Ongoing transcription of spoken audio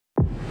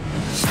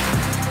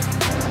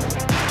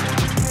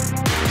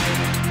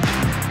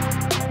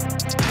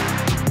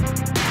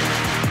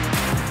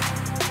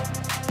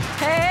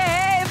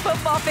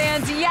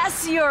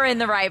Yes, you're in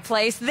the right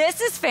place. This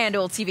is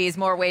FanDuel TV's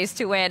More Ways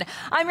to Win.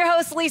 I'm your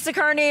host, Lisa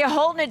Kerney,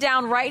 holding it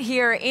down right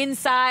here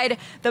inside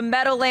the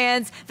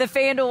Meadowlands, the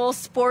FanDuel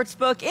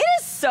Sportsbook. It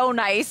is so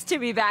nice to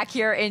be back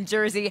here in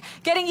Jersey,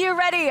 getting you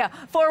ready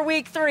for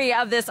week 3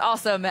 of this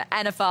awesome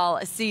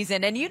NFL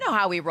season. And you know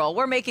how we roll.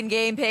 We're making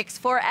game picks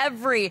for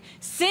every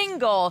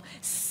single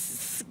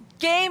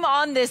game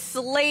on this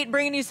slate,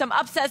 bringing you some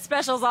upset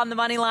specials on the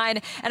money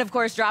line, and of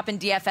course dropping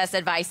DFS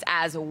advice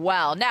as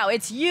well. Now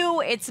it's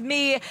you, it's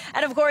me,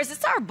 and of course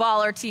it's our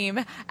baller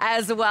team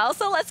as well.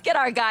 So let's get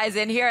our guys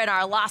in here in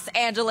our Los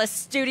Angeles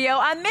studio.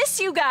 I miss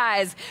you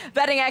guys.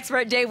 Betting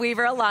expert Dave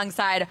Weaver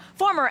alongside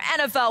former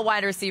NFL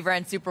wide receiver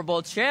and Super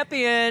Bowl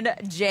champion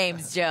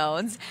James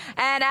Jones.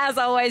 And as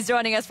always,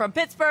 joining us from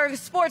Pittsburgh,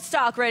 sports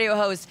talk radio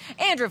host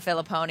Andrew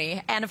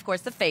Filipponi, and of course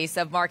the face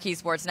of Marquee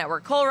Sports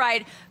Network, Cole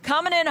Wright,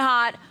 coming in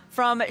hot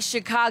from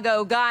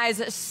Chicago.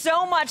 Guys,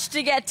 so much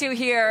to get to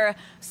here,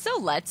 so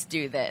let's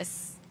do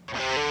this.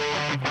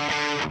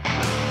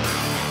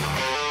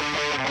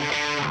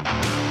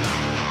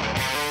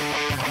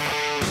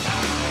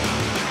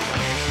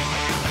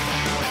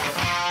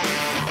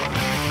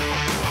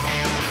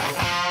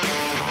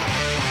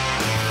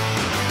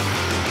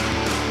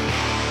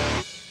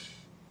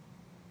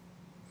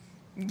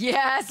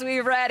 Yes,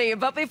 we're ready.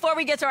 But before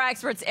we get to our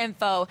experts'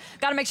 info,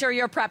 got to make sure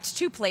you're prepped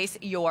to place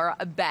your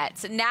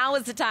bets. Now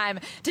is the time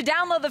to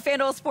download the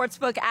FanDuel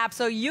Sportsbook app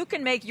so you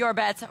can make your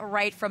bets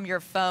right from your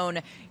phone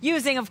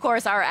using, of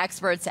course, our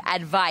experts'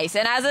 advice.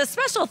 And as a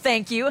special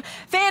thank you,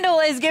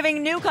 FanDuel is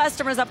giving new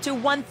customers up to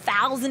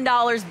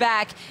 $1,000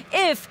 back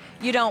if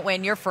you don't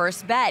win your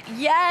first bet.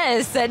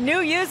 Yes,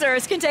 new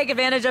users can take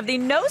advantage of the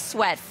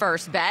no-sweat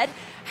first bet.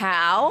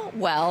 How?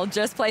 Well,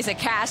 just place a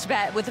cash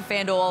bet with the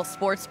FanDuel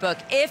Sportsbook.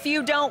 If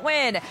you don't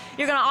win,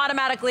 you're going to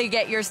automatically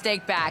get your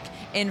stake back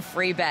in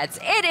free bets.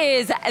 It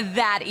is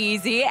that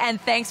easy, and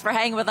thanks for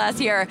hanging with us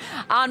here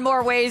on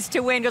More Ways to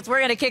Win, because we're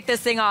going to kick this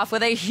thing off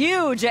with a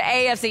huge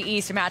AFC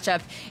East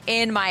matchup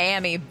in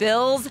Miami.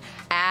 Bills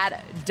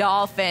at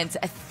Dolphins.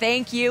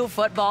 Thank you,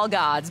 football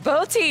gods.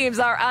 Both teams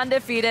are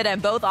undefeated,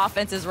 and both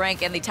offenses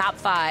rank in the top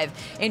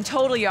 5 in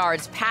total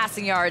yards,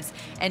 passing yards,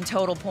 and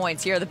total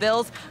points. Here are the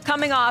Bills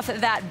coming off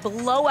that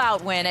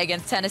blowout win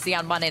against Tennessee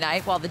on Monday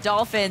night, while the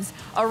Dolphins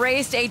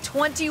erased a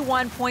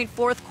 21-point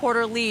fourth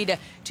quarter lead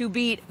to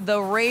beat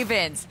the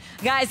Ravens.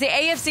 Guys, the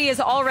AFC is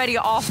already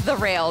off the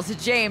rails.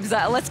 James,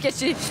 let's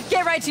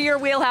get right to your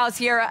wheelhouse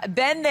here.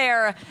 Been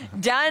there,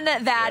 done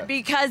that,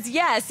 because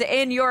yes,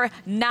 in your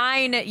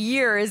 9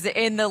 years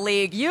in the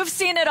league, you've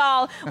seen it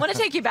all. I want to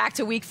take you back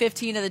to week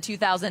 15 of the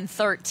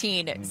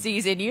 2013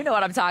 season. You know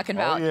what I'm talking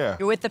about. Oh, yeah.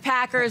 You're with the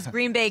Packers.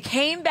 Green Bay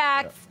came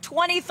back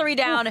 23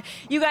 down.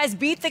 You guys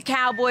beat the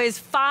Cowboys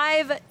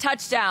 5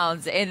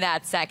 touchdowns in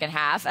that second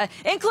half,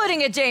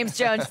 including a James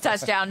Jones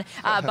touchdown,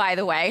 by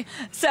the way.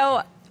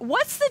 So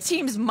what's the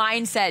team's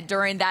mindset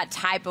during that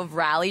type of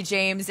rally,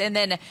 James? And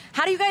then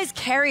how do you guys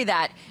carry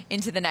that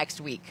into the next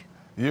week?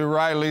 You're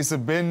right, Lisa.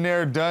 Been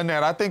there, done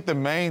that. I think the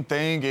main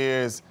thing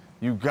is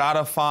you got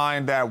to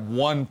find that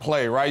one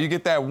play, right? You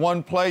get that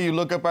one play, you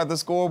look up at the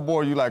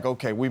scoreboard, you're like,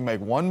 okay, we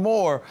make one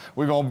more,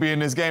 we're going to be in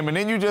this game. And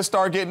then you just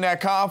start getting that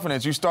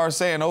confidence. You start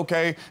saying,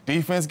 okay,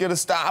 defense get a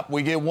stop,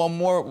 we get one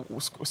more,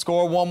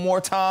 score one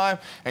more time,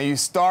 and you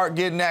start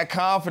getting that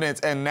confidence.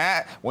 And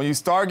that, when you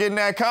start getting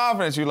that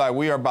confidence, you're like,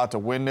 we are about to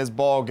win this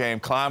ball game,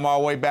 climb our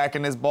way back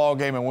in this ball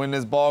game and win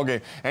this ball game.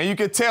 And you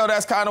could tell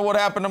that's kind of what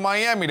happened to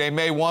Miami. They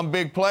made one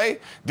big play,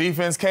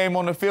 defense came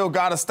on the field,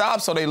 got a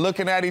stop, so they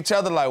looking at each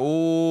other like,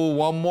 ooh,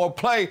 one more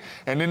play,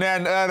 and then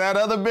that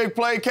other big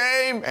play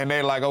came, and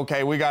they're like,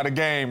 okay, we got a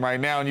game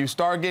right now. And you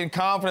start getting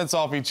confidence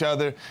off each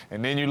other,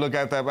 and then you look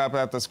at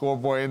the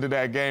scoreboard, into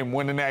that game,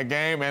 winning that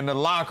game. And the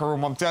locker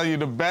room, I'm telling you,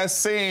 the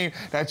best scene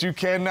that you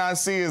cannot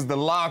see is the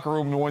locker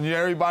room, when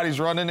everybody's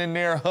running in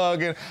there,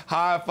 hugging,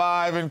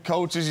 high-fiving,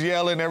 coaches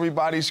yelling,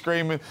 everybody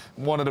screaming.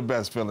 One of the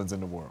best feelings in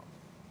the world.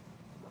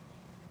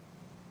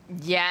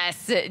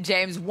 Yes,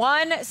 James,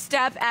 one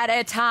step at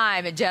a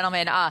time,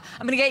 gentlemen. I'm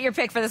going to get your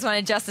pick for this one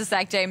in just a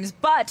sec, James.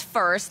 But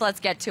first,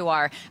 let's get to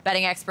our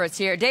betting experts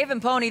here. Dave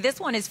and Pony, this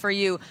one is for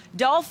you.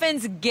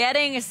 Dolphins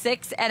getting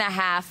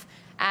 6.5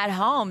 at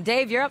home.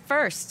 Dave, you're up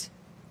first.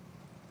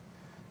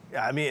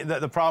 Yeah, I mean,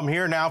 the problem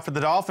here now for the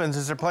Dolphins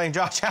is they're playing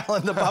Josh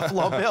Allen, the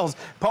Buffalo Bills.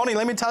 Pony,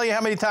 let me tell you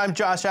how many times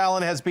Josh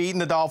Allen has beaten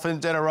the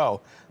Dolphins in a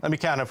row. Let me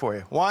count it for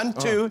you. 1,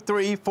 2,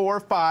 3, 4,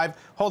 5.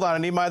 Hold on, I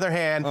need my other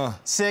hand.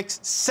 6,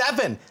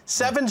 7.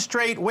 7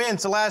 straight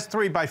wins. The last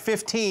 3 by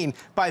 15,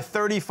 by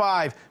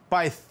 35,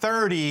 by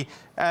 30.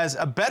 As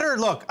a better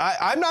look,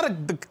 I'm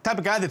not the type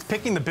of guy that's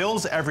picking the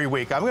Bills every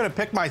week. I'm going to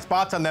pick my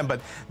spots on them, but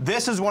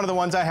this is one of the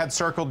ones I had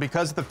circled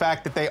because of the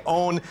fact that they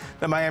own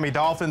the Miami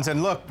Dolphins.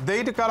 And look,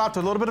 they got off to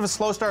a little bit of a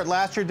slow start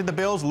last year, did the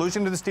Bills,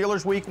 losing to the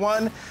Steelers week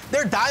 1.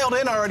 They're dialed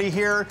in already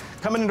here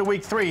coming into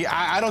week 3.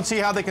 I don't see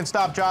how they can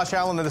stop Josh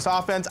Allen in this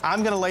offense.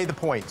 I'm going to lay the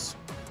points.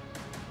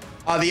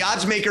 The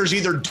odds makers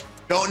either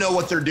don't know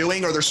what they're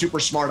doing or they're super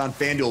smart on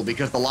FanDuel,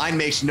 because the line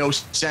makes no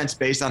sense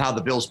based on how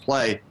the Bills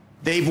play.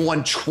 They've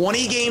won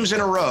 20 games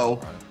in a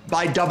row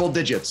by double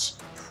digits.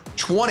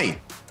 20.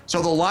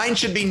 So the line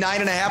should be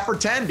 9.5 or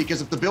 10,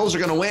 because if the Bills are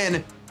going to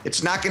win,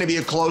 it's not going to be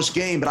a close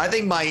game. But I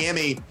think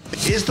Miami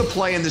is the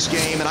play in this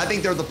game, and I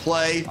think they're the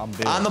play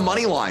on the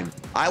money line.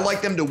 I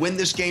like them to win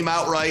this game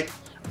outright.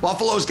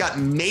 Buffalo's got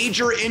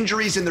major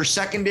injuries in their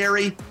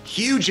secondary,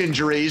 huge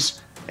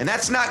injuries, and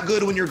that's not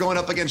good when you're going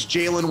up against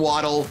Jalen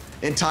Waddle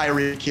and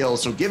Tyreek Hill.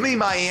 So give me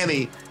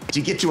Miami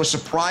to get to a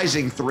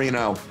surprising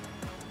 3-0.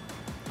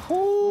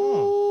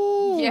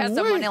 Yeah, it's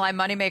a moneyline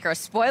moneymaker.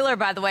 Spoiler,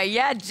 by the way.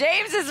 Yeah,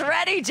 James is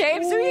ready.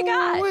 James, who you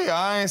got?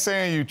 I ain't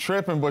saying you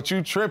tripping, but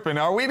you tripping.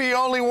 Are we the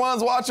only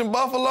ones watching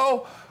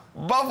Buffalo?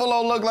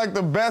 Buffalo look like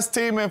the best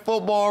team in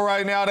football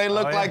right now. They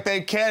look like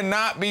they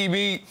cannot be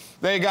beat.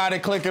 They got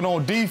it clicking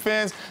on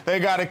defense.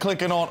 They got it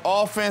clicking on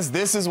offense.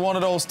 This is one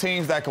of those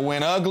teams that can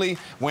win ugly,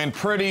 win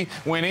pretty,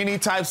 win any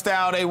type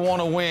style they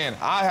want to win.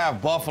 I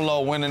have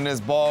Buffalo winning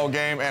this ball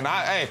game. And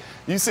hey,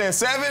 you said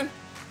 7?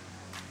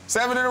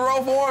 7 in a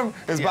row for him?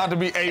 It's about to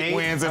be 8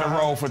 wins in a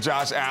row for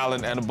Josh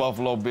Allen and the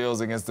Buffalo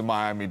Bills against the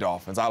Miami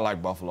Dolphins. I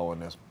like Buffalo in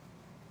this one.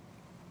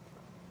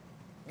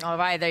 All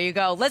right, there you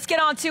go. Let's get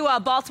on to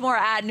Baltimore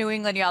at New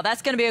England, y'all.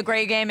 That's going to be a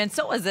great game, and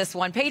so was this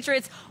one.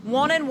 Patriots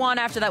 1-1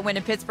 after that win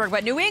in Pittsburgh,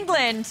 but New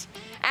England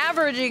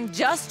averaging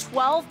just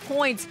 12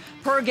 points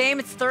per game.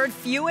 It's third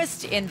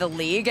fewest in the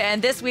league,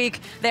 and this week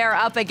they're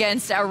up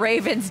against a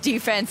Ravens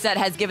defense that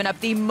has given up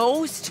the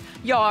most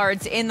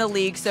yards in the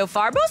league so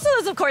far. Most of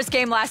those, of course,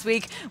 came last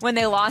week when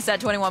they lost that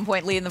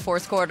 21-point lead in the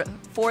fourth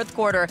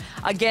quarter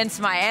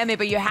against Miami,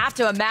 but you have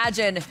to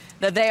imagine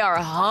that they are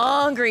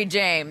hungry,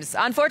 James.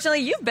 Unfortunately,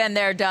 you've been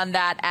there, done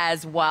that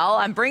as well.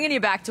 I'm bringing you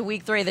back to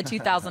week 3 of the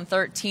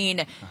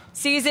 2013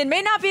 season.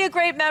 May not be a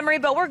great memory,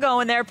 but we're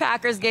going there.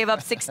 Packers gave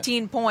up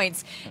 16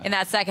 points in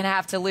that second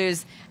half to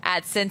lose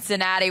at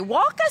Cincinnati.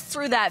 Walk us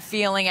through that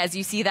feeling as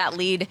you see that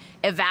lead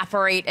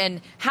evaporate,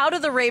 and how do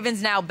the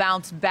Ravens now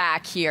bounce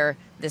back here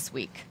this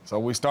week? So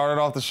we started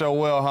off the show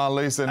well, huh,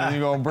 Lisa? And then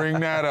you're gonna bring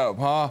that up,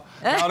 huh?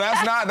 No,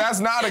 that's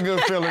not a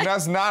good feeling.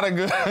 That's not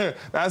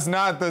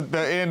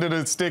the end of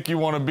the stick you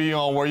want to be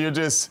on, where you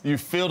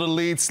feel the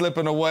lead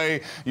slipping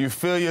away, you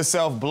feel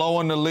yourself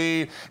blowing the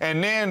lead,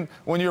 and then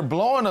when you're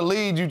blowing the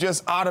lead, you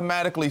just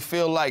automatically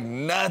feel like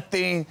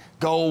nothing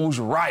goes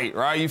right?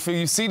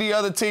 You see the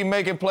other team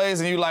making plays,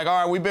 and you're like,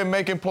 all right, we've been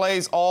making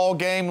plays all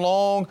game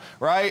long,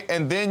 right?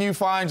 And then you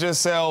find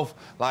yourself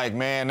like,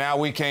 man, now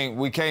we can't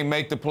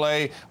make the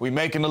play. We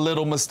making the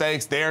little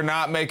mistakes. They're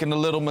not making the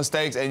little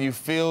mistakes, and you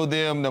feel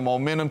them, the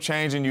momentum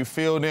changing. You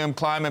feel them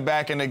climbing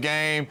back in the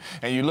game,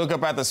 and you look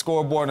up at the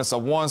scoreboard, and it's a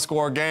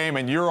 1-score game,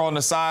 and you're on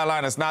the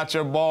sideline. It's not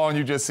your ball, and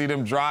you just see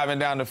them driving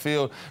down the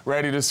field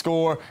ready to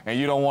score, and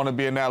you don't want to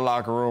be in that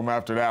locker room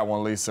after that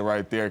one, Lisa,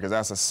 right there, because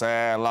that's a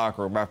sad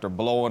locker room after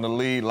blowing the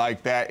lead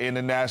like that in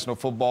the National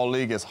Football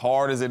League. As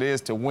hard as it is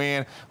to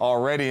win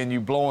already, and you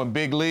blowing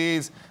big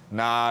leads,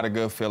 not a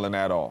good feeling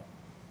at all.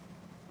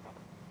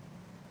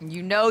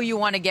 You know you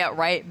want to get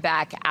right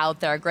back out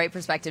there. Great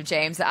perspective,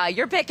 James.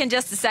 Your pick in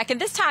just a second.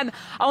 This time,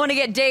 I want to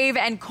get Dave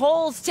and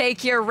Cole's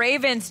take here.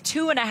 Ravens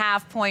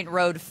 2.5-point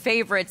road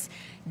favorites.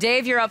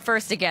 Dave, you're up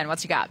first again.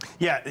 What you got?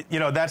 Yeah,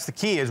 that's the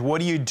key, is what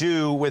do you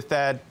do with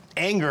that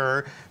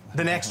anger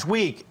the next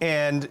week?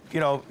 And,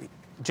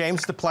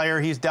 James, the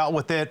player, he's dealt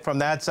with it from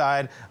that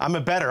side. I'm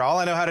a bettor. All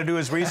I know how to do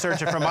is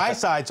research it from my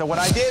side. So what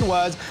I did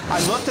was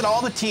I looked at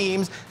all the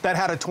teams that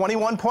had a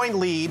 21-point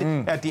lead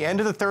at the end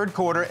of the third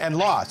quarter and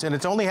lost. And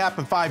it's only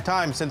happened 5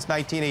 times since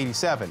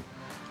 1987.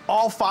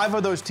 All 5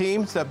 of those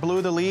teams that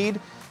blew the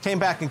lead came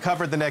back and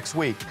covered the next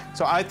week.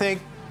 So I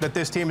think that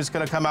this team is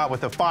going to come out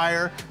with a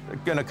fire. They're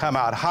going to come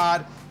out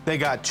hot. They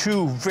got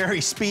 2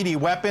 very speedy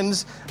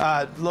weapons.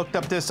 Looked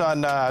up this on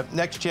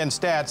Next Gen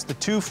Stats. The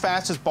 2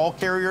 fastest ball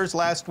carriers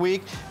last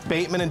week,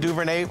 Bateman and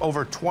Duvernay,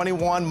 over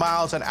 21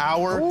 miles an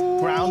hour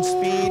ground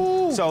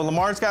speed. So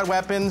Lamar's got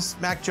weapons.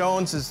 Mac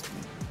Jones is,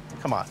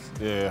 come on.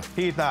 Yeah.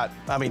 He's not.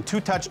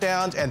 2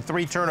 touchdowns and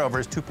 3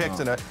 turnovers, 2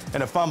 picks and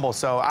a fumble.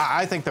 So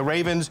I think the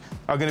Ravens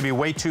are going to be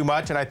way too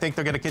much, and I think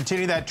they're going to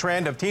continue that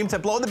trend of teams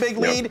that blow the big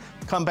lead,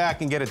 come back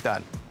and get it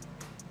done.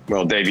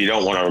 Well, Dave, you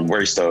don't want to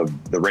race the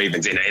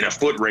Ravens in a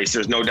foot race.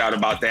 There's no doubt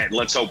about that. And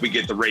let's hope we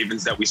get the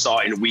Ravens that we saw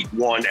in week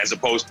 1 as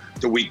opposed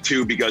to week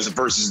 2, because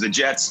versus the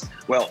Jets,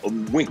 well,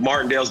 Wink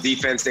Martindale's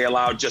defense, they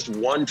allowed just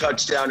 1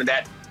 touchdown, and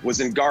that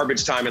was in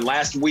garbage time. And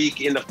last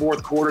week in the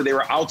fourth quarter, they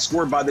were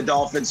outscored by the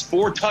Dolphins,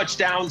 4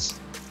 touchdowns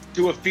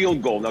to a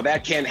field goal. Now,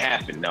 that can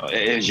happen. Now,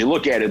 as you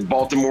look at it,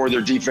 Baltimore,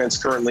 their defense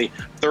currently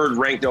 3rd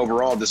ranked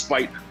overall,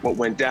 despite what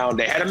went down.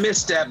 They had a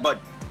misstep, but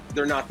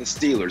they're not the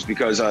Steelers,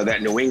 because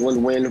that New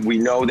England win, we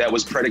know that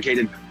was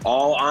predicated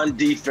all on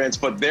defense,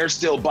 but they're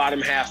still bottom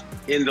half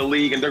in the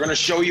league, and they're going to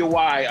show you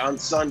why on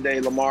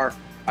Sunday. Lamar,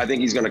 I think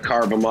he's going to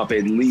carve them up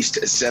at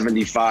least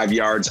 75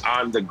 yards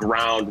on the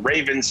ground.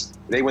 Ravens,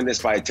 they win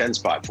this by a 10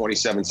 spot,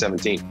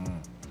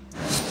 27-17.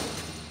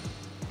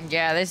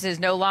 Yeah, this is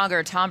no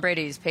longer Tom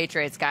Brady's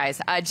Patriots,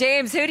 guys.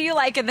 James, who do you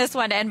like in this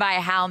one, and by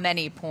how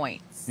many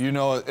points?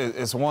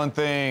 It's one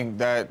thing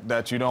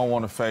that you don't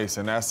want to face,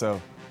 and that's a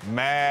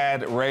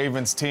mad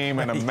Ravens team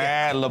and a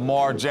mad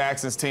Lamar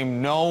Jackson's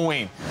team,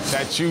 knowing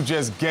that you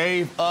just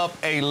gave up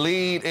a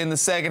lead in the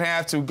second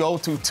half to go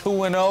to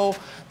 2-0.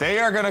 They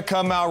are going to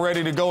come out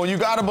ready to go. And you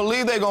got to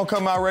believe they're going to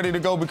come out ready to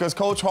go because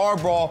Coach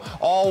Harbaugh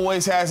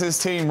always has his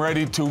team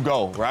ready to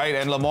go, right?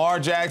 And Lamar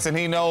Jackson,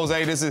 he knows,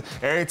 hey, this is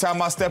every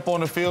time I step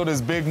on the field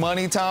is big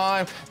money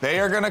time. They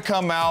are going to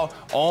come out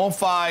on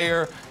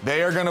fire.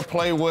 They are going to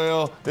play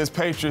well. This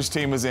Patriots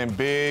team is in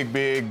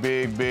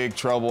big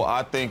trouble.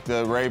 I think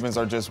the Ravens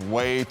are just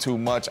way too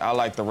much. I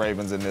like the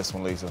Ravens in this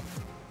one, Lisa.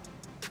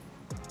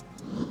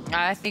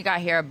 I think I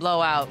hear a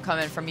blowout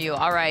coming from you.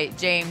 All right,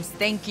 James,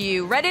 thank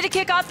you. Ready to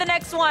kick off the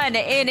next one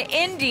in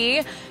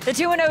Indy. The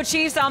 2-0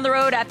 Chiefs on the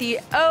road at the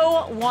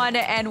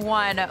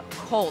 0-1-1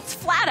 Colts.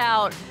 Flat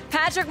out,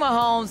 Patrick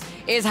Mahomes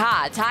is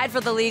hot, tied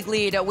for the league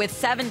lead with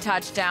 7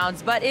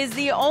 touchdowns, but is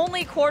the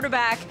only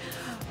quarterback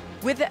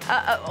with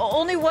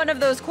only one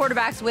of those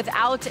quarterbacks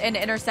without an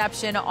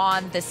interception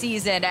on the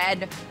season.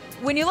 And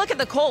when you look at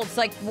the Colts,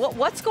 like,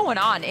 what's going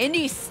on?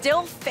 Indy's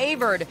still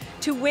favored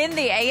to win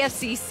the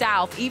AFC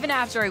South, even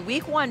after a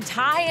Week 1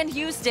 tie in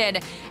Houston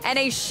and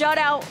a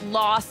shutout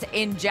loss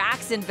in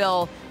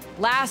Jacksonville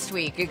last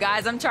week.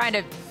 Guys, I'm trying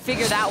to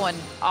figure that one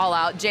all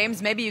out.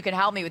 James, maybe you can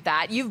help me with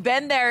that. You've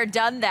been there,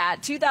 done that.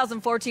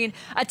 2014,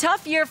 a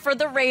tough year for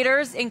the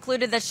Raiders,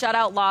 included the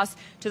shutout loss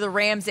to the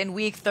Rams in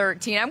Week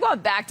 13. I'm going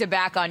back to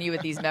back on you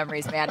with these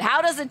memories, man.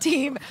 How does a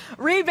team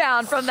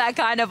rebound from that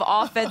kind of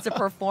offensive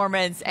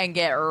performance and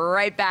get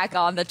right back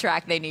on the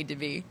track they need to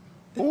be?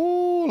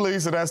 Ooh,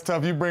 Lisa, that's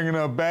tough. You bringing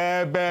up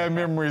bad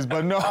memories.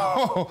 But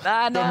no,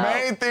 the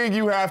main thing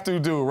you have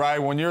to do, right,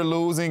 when you're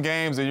losing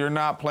games and you're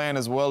not playing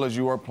as well as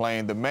you are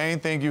playing, the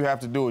main thing you have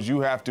to do is you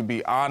have to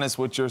be honest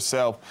with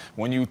yourself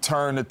when you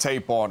turn the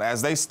tape on.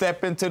 As they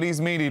step into these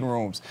meeting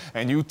rooms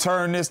and you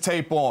turn this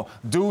tape on,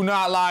 do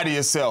not lie to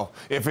yourself.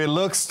 If it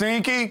looks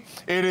stinky,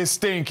 it is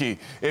stinky.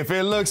 If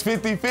it looks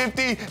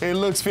 50-50, it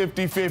looks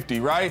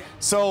 50-50, right?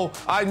 So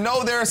I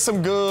know there's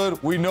some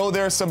good, we know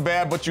there's some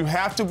bad, but you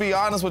have to be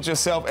honest with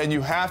yourself and you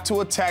have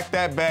to attack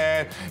that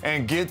bad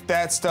and get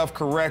that stuff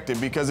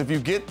corrected, because if you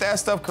get that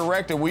stuff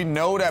corrected, we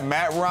know that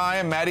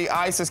Matty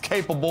Ice is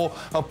capable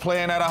of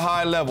playing at a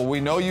high level. We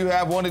know you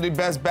have one of the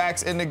best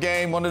backs in the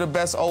game, one of the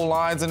best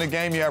O-lines in the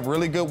game. You have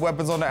really good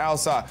weapons on the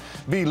outside.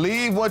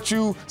 Believe what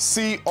you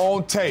see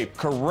on tape.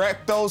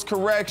 Correct those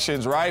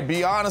corrections, right?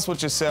 Be honest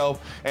with yourself,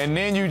 and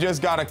then you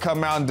just got to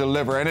come out and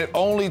deliver. And it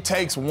only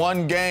takes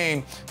one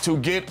game to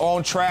get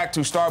on track,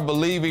 to start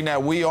believing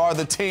that we are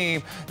the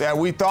team that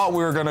we thought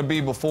we were going to be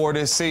before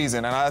this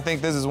season. And I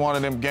think this is one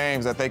of them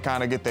games that they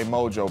kind of get their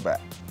mojo back.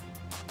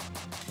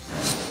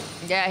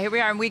 Yeah, here we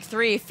are in Week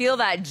 3. Feel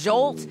that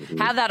jolt,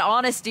 have that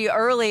honesty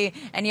early,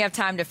 and you have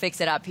time to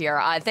fix it up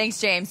here. Thanks,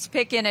 James.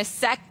 Pick in a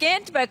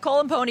second, but Cole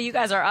and Pony, you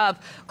guys are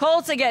up.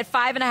 Colts to get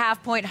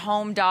 5.5-point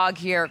home dog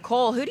here.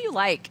 Cole, who do you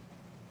like?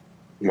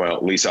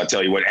 Well, Lisa, I'll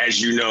tell you what, as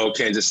you know,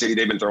 Kansas City,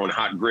 they've been throwing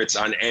hot grits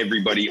on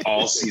everybody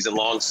all season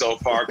long so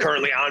far.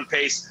 Currently on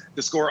pace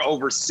to score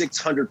over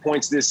 600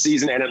 points this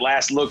season. And at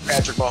last look,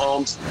 Patrick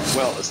Mahomes,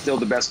 well, still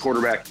the best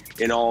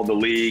quarterback in all the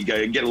league.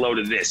 Get a load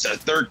of this.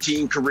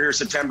 13 career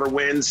September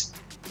wins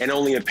and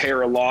only a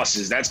pair of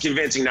losses. That's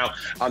convincing. Now,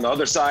 on the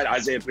other side,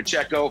 Isaiah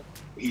Pacheco,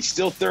 he's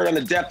still third on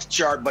the depth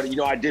chart, but, you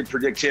know, I did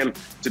predict him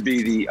to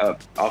be the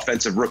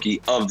offensive rookie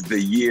of the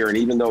year. And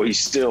even though he's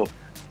still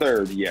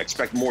third, yeah,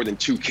 expect more than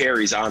 2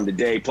 carries on the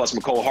day. Plus,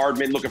 McCole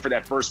Hardman looking for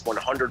that first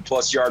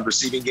 100-plus yard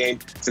receiving game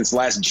since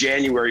last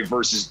January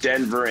versus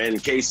Denver and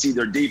KC.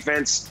 Their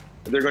defense,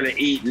 they're going to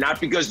eat,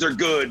 not because they're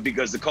good,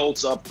 because the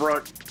Colts up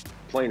front,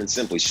 plain and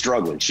simply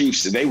struggling.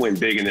 Chiefs, they win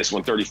big in this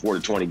one,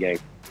 34-20 game.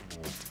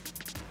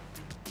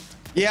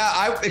 Yeah,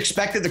 I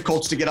expected the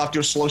Colts to get off to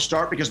a slow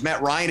start because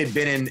Matt Ryan had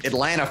been in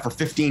Atlanta for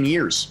 15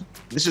 years.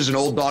 This is an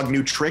old dog,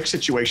 new trick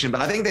situation, but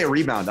I think they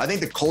rebound. I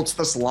think the Colts,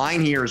 this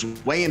line here is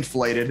way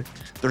inflated.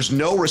 There's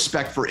no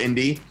respect for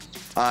Indy.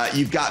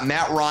 You've got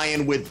Matt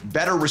Ryan with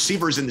better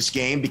receivers in this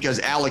game because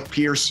Alec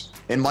Pierce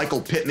and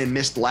Michael Pittman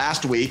missed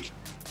last week.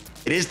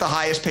 It is the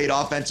highest paid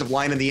offensive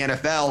line in the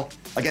NFL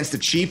against the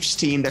Chiefs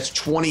team that's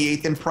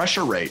 28th in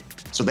pressure rate.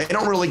 So they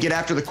don't really get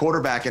after the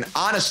quarterback. And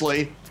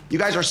honestly, you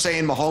guys are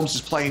saying Mahomes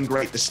is playing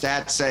great. The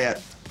stats say it.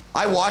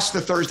 I watched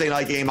the Thursday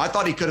night game. I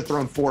thought he could have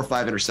thrown 4 or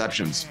 5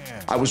 interceptions.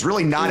 I was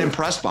really not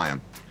impressed by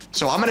him.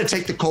 So I'm going to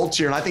take the Colts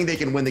here, and I think they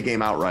can win the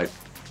game outright.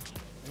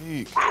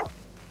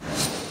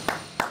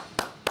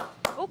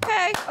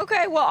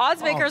 Okay. Well,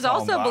 odds makers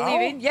also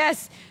believing.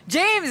 Yes.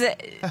 James,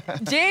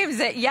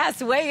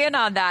 yes, weigh in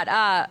on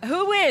that.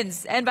 Who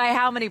wins and by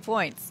how many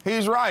points?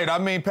 He's right. I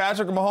mean,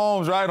 Patrick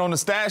Mahomes, right, on the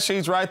stat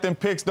sheets, right, them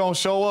picks don't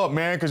show up,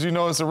 man, because, you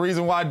know, it's the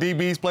reason why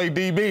DBs play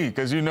DB,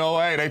 because, you know,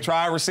 hey, they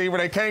try a receiver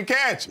they can't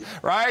catch,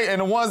 right?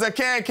 And the ones that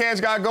can catch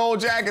got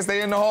gold jackets.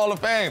 They in the Hall of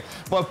Fame.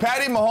 But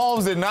Patty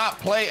Mahomes did not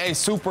play a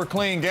super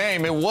clean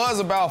game. It was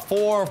about 4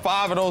 or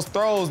 5 of those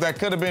throws that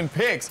could have been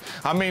picks.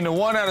 I mean, the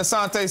one that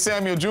Asante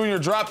Samuel Jr.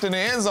 dropped in the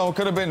end zone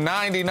could have been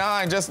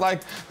 99, just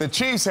like the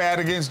Chiefs had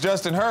against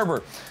Justin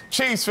Herbert.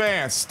 Chiefs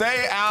fans,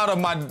 stay out of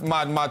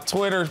my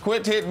Twitter.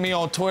 Quit hitting me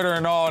on Twitter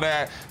and all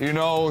that, you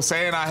know,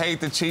 saying I hate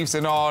the Chiefs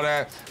and all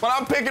that. But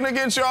I'm picking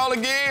against y'all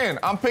again.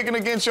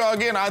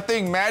 I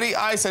think Matty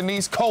Ice and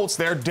these Colts,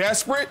 they're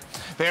desperate.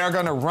 They are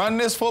going to run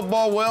this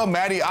football well.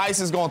 Matty Ice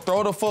is going to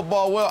throw the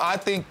football well. I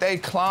think they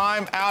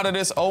climb out of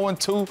this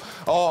 0-2.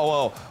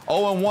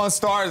 0-1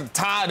 start.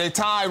 They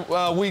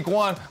tied week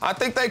 1. I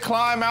think they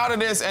climb out of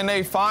this and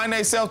they find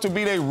themselves to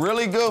be a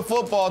really good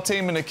football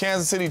team in the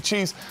Kansas City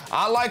Chiefs.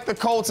 I like the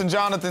Colts and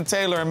Jonathan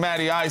Taylor and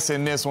Matty Ice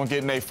in this one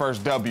getting their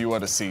first W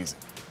of the season.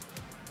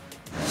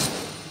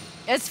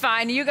 It's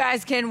fine. You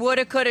guys can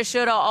woulda, coulda,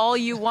 shoulda all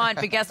you want.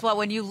 But guess what?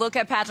 When you look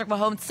at Patrick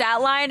Mahomes'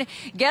 stat line,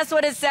 guess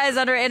what it says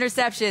under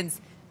interceptions?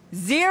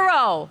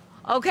 0.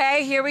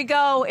 Okay, here we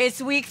go.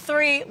 It's week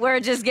 3. We're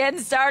just getting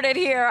started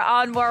here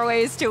on More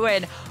Ways to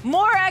Win.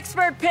 More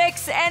expert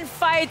picks and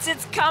fights.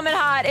 It's coming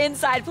hot.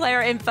 Inside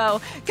player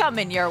info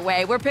coming your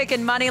way. We're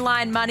picking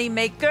moneyline money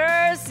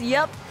makers.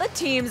 Yep, the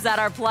teams that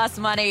are plus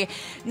money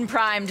and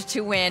primed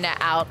to win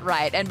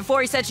outright. And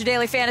before you set your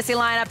daily fantasy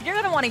lineup, you're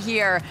going to want to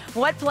hear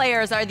what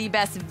players are the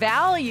best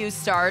value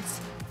starts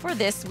for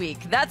this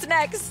week. That's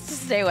next.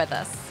 Stay with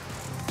us.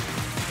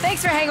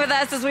 Thanks for hanging with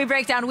us as we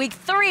break down week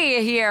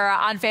 3 here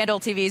on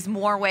FanDuel TV's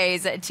More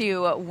Ways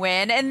to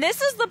Win. And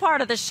this is the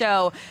part of the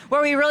show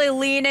where we really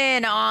lean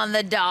in on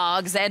the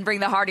dogs and bring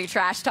the hearty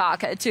trash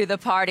talk to the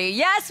party.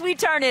 Yes, we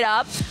turn it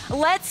up.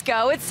 Let's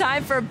go. It's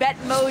time for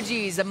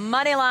Betmoji's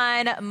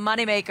Moneyline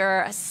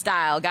Moneymaker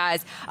style,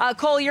 guys.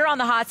 Cole, you're on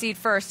the hot seat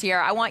first here.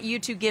 I want you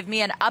to give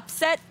me an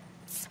upset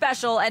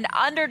special and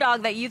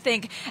underdog that you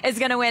think is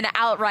going to win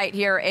outright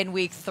here in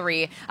week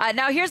 3.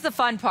 Now, here's the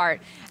fun part.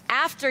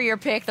 After your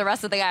pick, the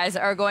rest of the guys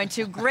are going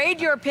to grade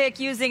your pick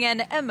using an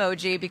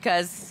emoji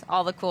because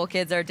all the cool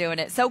kids are doing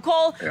it. So,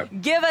 Cole,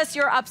 give us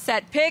your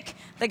upset pick.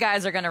 The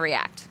guys are going to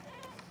react.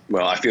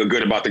 Well, I feel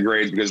good about the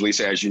grades because,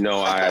 Lisa, as you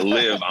know, I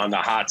live on the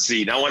hot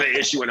seat. I want to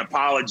issue an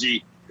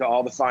apology to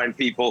all the fine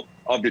people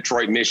of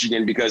Detroit,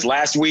 Michigan, because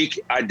last week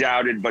I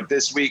doubted, but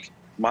this week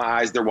my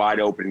eyes, they're wide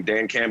open.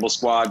 Dan Campbell's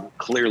squad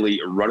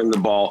clearly running the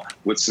ball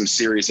with some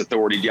serious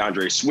authority.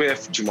 DeAndre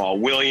Swift, Jamal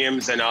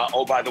Williams, and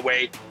oh, by the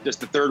way,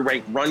 just the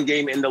 3rd-ranked run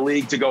game in the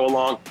league to go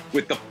along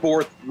with the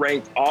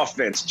 4th-ranked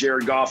offense.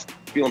 Jared Goff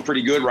feeling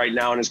pretty good right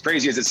now, and as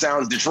crazy as it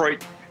sounds,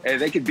 Detroit,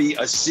 they could be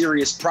a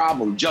serious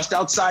problem. Just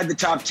outside the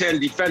top 10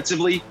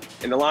 defensively,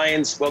 and the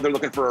Lions, well, they're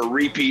looking for a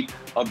repeat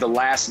of the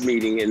last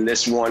meeting in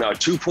this one. A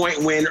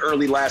 2-point win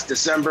early last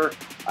December.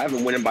 I have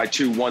them winning by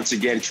 2 once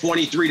again,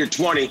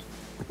 23-20.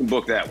 Can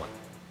book that one.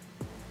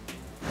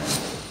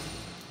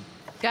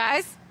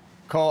 Guys?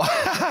 Cole.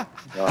 Oh,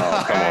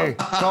 come on.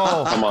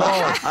 Cole. Come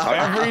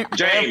on.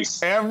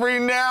 James. Every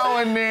now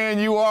and then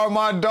you are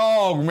my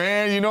dog,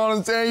 man. You know what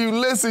I'm saying? You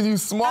listen, you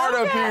smart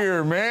up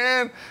here,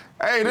 man.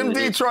 Hey, them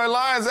Detroit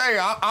Lions, hey,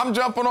 I'm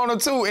jumping on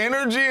it too.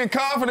 Energy and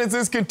confidence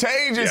is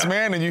contagious,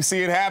 man. And you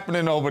see it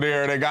happening over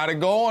there. They got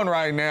it going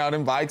right now.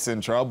 Them Vikes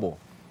in trouble.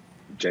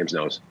 James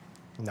knows.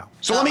 No.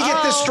 So let me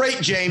get this straight,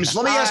 James.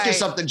 Let me ask you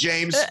something,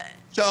 James.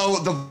 So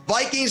the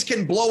Vikings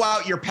can blow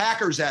out your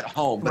Packers at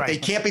home, but they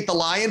can't beat the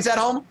Lions at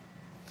home?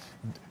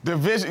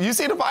 Division. You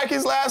see the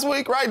Vikings last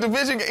week, right?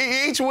 Division.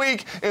 Each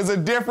week is a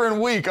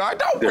different week. All right,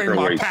 don't bring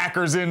my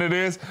Packers into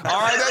this.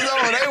 All right, that's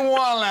over. They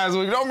won last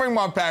week. Don't bring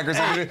my Packers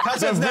into this.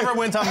 Cousins never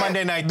wins on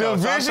Monday night, though.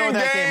 Division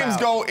games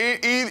go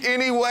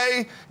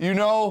anyway, you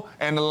know,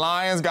 and the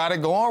Lions got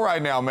it going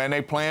right now, man.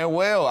 They playing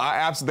well.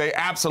 They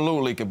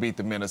absolutely could beat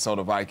the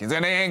Minnesota Vikings,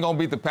 and they ain't gonna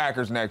beat the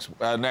Packers next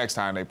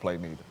time they play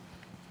neither.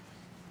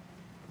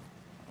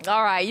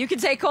 All right, you can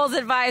take Cole's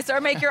advice or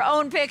make your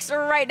own picks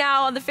right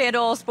now on the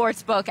FanDuel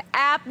Sportsbook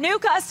app. New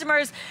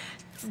customers,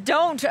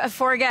 don't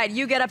forget,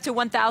 you get up to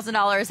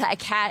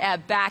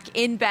 $1,000 back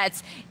in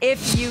bets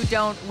if you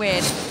don't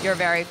win your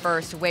very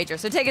first wager.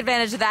 So take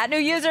advantage of that. New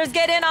users,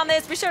 get in on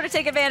this. Be sure to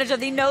take advantage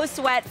of the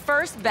no-sweat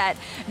first bet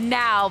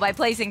now by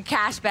placing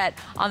cash bet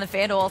on the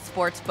FanDuel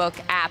Sportsbook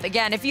app.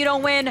 Again, if you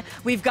don't win,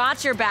 we've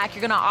got your back.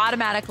 You're going to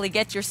automatically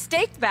get your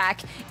stake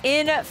back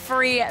in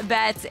free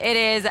bets. It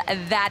is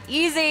that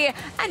easy,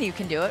 and you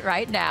can do it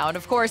right now. And,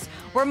 of course,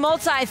 we're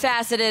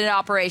multifaceted in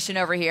operation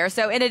over here.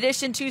 So in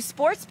addition to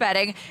sports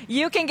betting,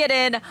 you can get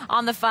in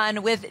on the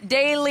fun with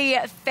daily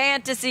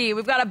fantasy.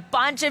 We've got a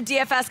bunch of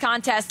DFS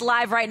contests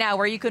live right now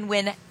where you can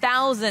win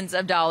thousands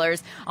of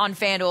dollars on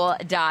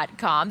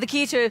FanDuel.com. The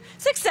key to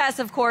success,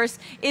 of course,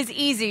 is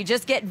easy.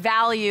 Just get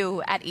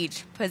value at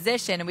each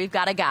position. And we've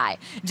got a guy,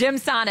 Jim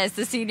Sonis,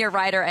 the senior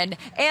writer and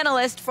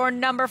analyst for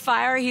Number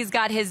Fire. He's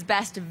got his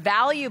best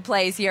value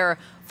plays here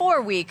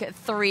for week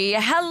 3.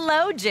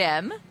 Hello,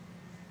 Jim.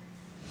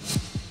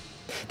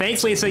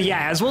 Thanks, Lisa.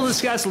 Yeah, as we'll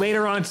discuss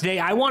later on today,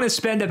 I want to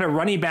spend up a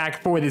running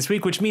back for this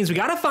week, which means we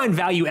got to find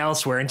value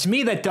elsewhere. And to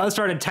me, that does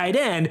start at tight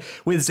end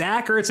with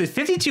Zach Ertz at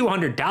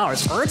 $5,200.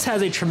 Ertz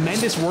has a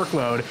tremendous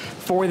workload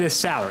for this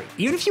salary.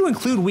 Even if you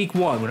include week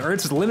 1, when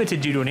Ertz is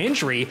limited due to an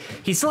injury,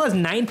 he still has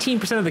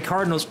 19% of the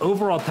Cardinals'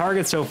 overall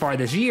targets so far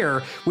this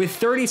year, with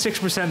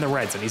 36% in the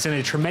red zone. He's in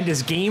a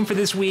tremendous game for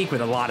this week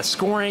with a lot of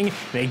scoring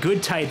and a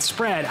good tight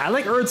spread. I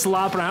like Ertz a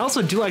lot, but I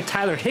also do like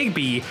Tyler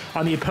Higbee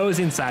on the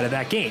opposing side of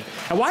that game.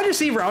 At wide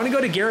receiver, I want to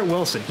go to Garrett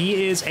Wilson.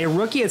 He is a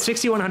rookie at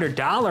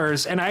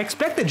 $6,100, and I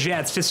expect the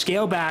Jets to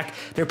scale back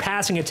their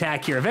passing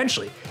attack here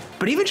eventually.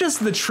 But even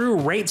just the true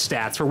rate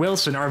stats for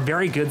Wilson are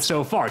very good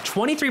so far.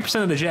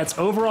 23% of the Jets'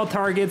 overall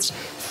targets,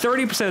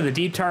 30% of the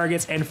deep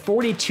targets, and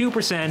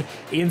 42%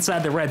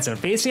 inside the red zone.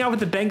 Facing off with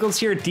the Bengals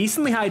here,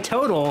 decently high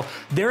total.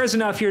 There is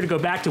enough here to go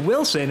back to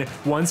Wilson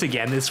once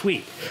again this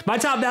week. My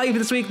top value for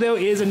this week, though,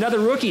 is another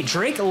rookie,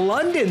 Drake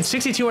London,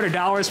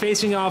 $6,200,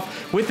 facing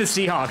off with the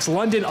Seahawks.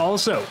 London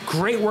also,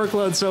 great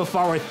workload so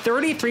far with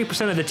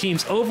 33% of the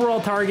team's overall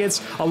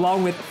targets,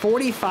 along with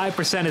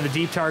 45% of the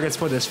deep targets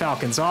for this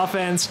Falcons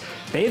offense.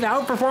 They've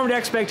outperformed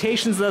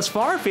expectations thus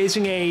far,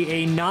 facing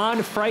a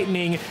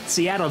non-frightening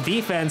Seattle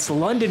defense.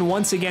 London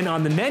once again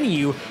on the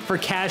menu for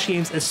cash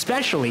games,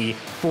 especially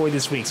for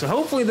this week. So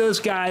hopefully those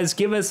guys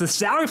give us the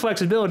salary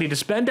flexibility to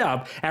spend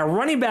up at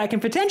running back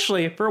and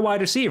potentially for a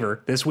wide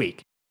receiver this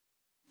week.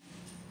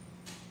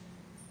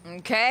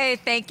 Okay,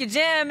 thank you,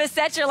 Jim.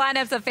 Set your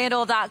lineups at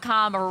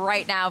FanDuel.com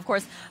right now. Of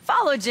course,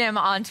 follow Jim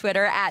on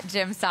Twitter at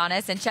Jim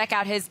Sonis and check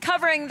out his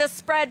Covering the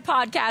Spread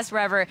podcast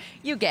wherever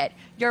you get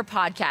your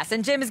podcast.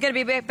 And Jim is going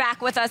to be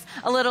back with us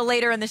a little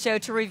later in the show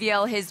to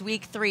reveal his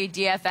Week 3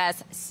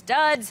 DFS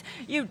studs.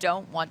 You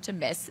don't want to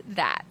miss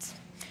that.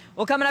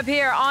 Well, coming up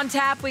here on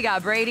tap, we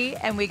got Brady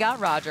and we got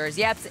Rodgers.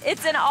 Yep,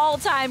 it's an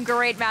all-time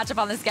great matchup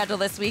on the schedule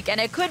this week, and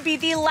it could be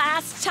the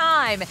last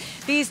time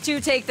these two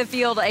take the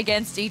field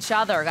against each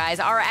other, guys.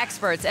 Our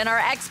experts and our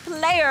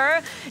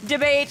ex-player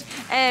debate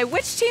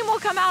which team will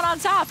come out on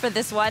top for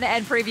this one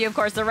and preview, of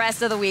course, the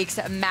rest of the week's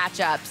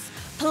matchups.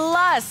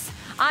 Plus,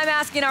 I'm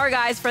asking our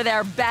guys for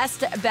their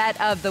best bet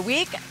of the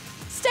week.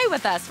 Stay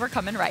with us. We're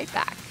coming right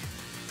back.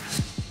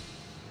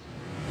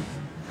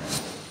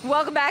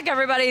 Welcome back,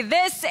 everybody.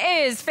 This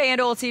is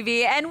FanDuel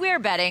TV, and we're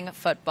betting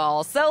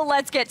football. So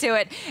let's get to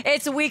it.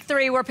 It's Week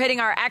 3. We're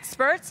pitting our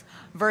experts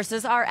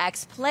versus our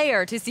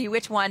ex-player to see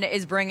which one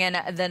is bringing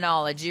the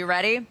knowledge. You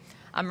ready?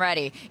 I'm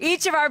ready.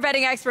 Each of our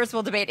betting experts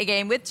will debate a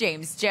game with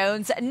James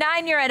Jones,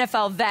 9-year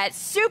NFL vet,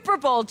 Super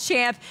Bowl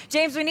champ.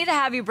 James, we need to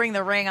have you bring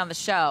the ring on the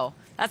show.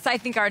 That's, I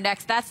think, our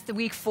next. That's the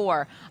Week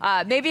 4.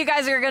 Maybe you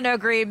guys are going to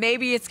agree.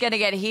 Maybe it's going to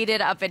get heated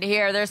up in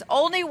here. There's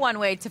only one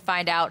way to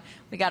find out.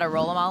 We got to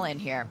roll them all in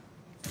here.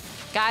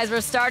 Guys,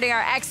 we're starting our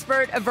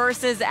expert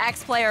versus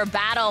ex-player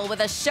battle with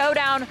a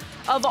showdown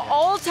of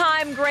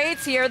all-time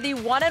greats here. The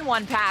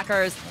 1-1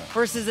 Packers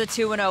versus the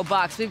 2-0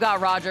 Bucks. We've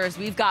got Rodgers.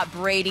 We've got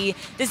Brady.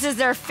 This is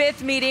their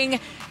 5th meeting.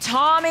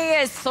 Tommy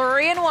is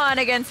 3-1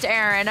 against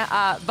Aaron.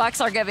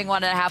 Bucks are giving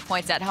 1.5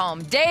 points at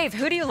home. Dave,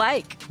 who do you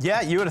like? Yeah,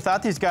 you would have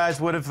thought these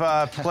guys would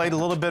have played a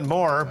little bit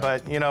more,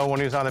 but, you know, when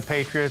he was on the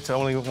Patriots,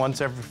 only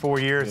once every 4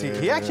 years,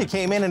 he actually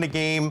came in a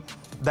game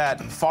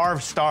that Favre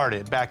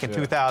started back in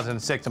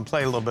 2006 and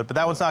played a little bit, but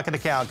that one's not going to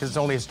count because it's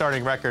only a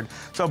starting record.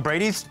 So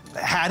Brady's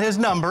had his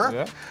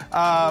number.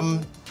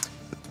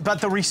 But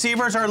the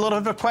receivers are a little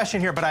bit of a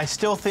question here, but I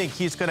still think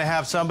he's going to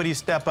have somebody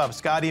step up.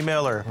 Scotty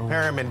Miller,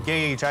 Perriman,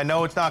 Gage. I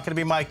know it's not going to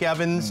be Mike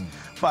Evans,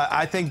 but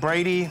I think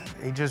Brady,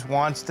 he just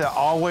wants to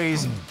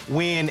always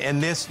win in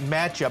this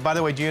matchup. By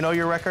the way, do you know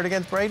your record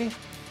against Brady?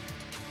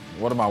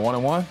 What am I,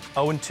 1-1?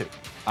 0-2.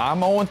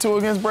 I'm 0-2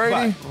 against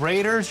Brady? But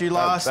Raiders, you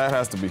lost. That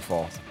has to be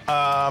false.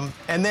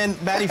 And then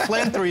Matty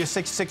Flynn threw you a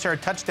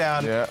 66-yard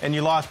touchdown, and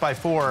you lost by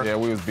 4. Yeah,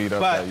 we was beat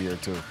up that year,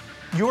 too.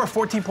 You were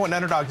 14-point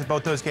underdogs in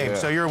both those games,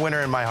 so you're a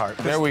winner in my heart.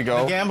 There we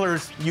go. The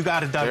gamblers, you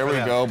got it done for them.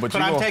 There we go. But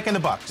I'm taking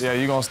the Bucks. Yeah,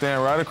 you're going to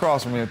stand right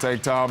across from me and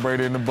take Tom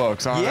Brady and the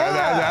Bucks. Huh? Yeah.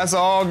 That's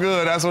all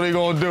good. That's what he's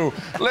going to do.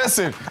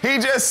 Listen, he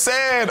just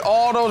said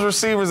all those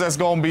receivers that's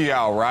going to be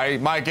out, right?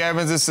 Mike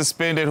Evans is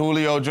suspended.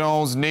 Julio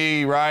Jones,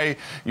 knee, right?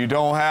 You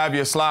don't have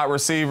your slot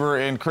receiver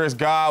in Chris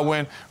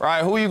Godwin,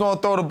 right? Who you going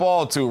to throw the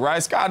ball to,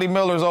 right? Scotty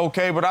Miller's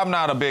okay, but I'm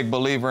not a big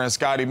believer in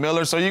Scotty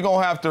Miller, so you're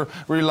going to have to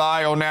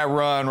rely on that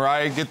run,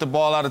 right? Get the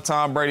ball out of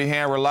Tom Brady's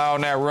hand, rely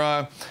on that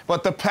run.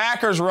 But the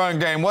Packers run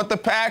game, what the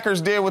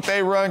Packers did with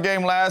their run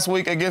game last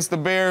week against the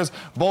Bears,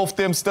 both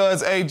them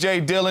studs,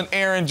 A.J. Dillon,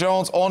 Aaron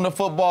Jones on the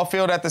football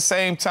field at the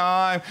same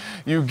time.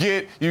 You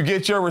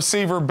get your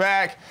receiver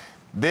back.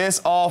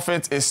 This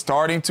offense is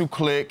starting to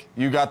click.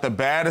 You got the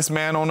baddest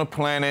man on the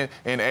planet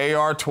in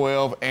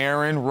AR-12,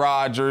 Aaron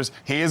Rodgers.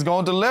 He is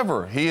going to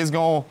deliver. He is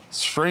going to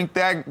shrink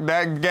that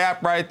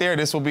gap right there.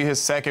 This will be his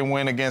second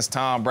win against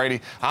Tom Brady.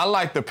 I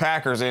like the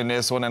Packers in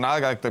this one, and I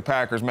like the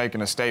Packers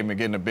making a statement,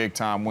 getting a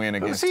big-time win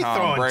against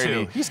Tom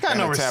Brady. He's got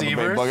no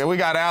receivers. We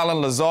got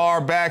Allen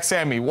Lazard back,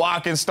 Sammy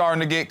Watkins starting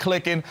to get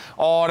clicking,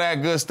 all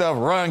that good stuff.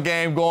 Run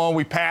game going.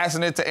 We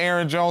passing it to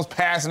Aaron Jones,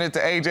 passing it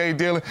to A.J.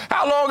 Dillon.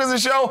 How long is the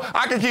show?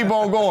 I can keep on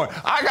on going.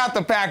 I got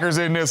the Packers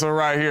in this one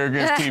right here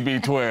against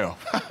TB12.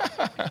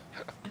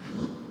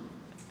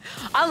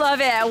 I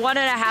love it. A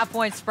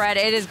 1.5-point spread.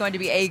 It is going to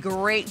be a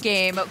great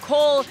game.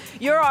 Cole,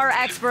 you're our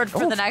expert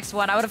for the next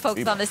one. I would have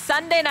focused on the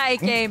Sunday night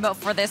game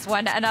for this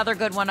one. Another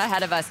good one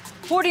ahead of us.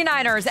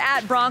 49ers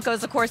at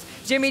Broncos. Of course,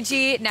 Jimmy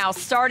G now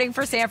starting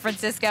for San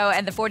Francisco,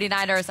 and the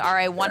 49ers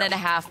are a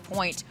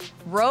 1.5-point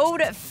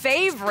road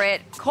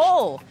favorite.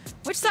 Cole,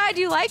 which side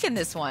do you like in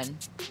this one?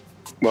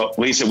 Well,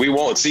 Lisa, we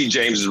won't see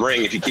James's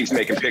ring if he keeps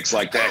making picks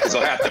like that, because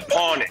he'll have to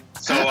pawn it.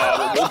 So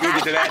we'll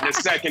get to that in a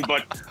second.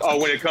 But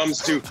when it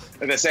comes to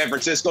the San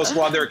Francisco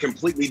squad, they're a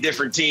completely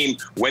different team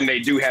when they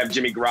do have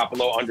Jimmy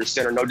Garoppolo under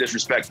center. No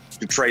disrespect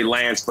to Trey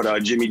Lance,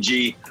 but Jimmy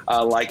G,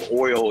 like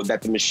oil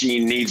that the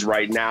machine needs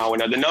right now.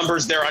 And the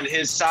numbers there on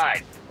his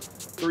side.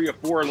 3 or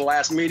 4 in the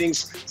last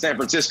meetings. San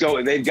Francisco,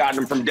 and they've gotten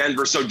him from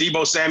Denver. So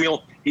Deebo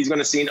Samuel, he's going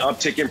to see an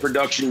uptick in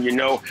production,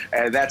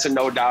 that's a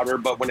no-doubter.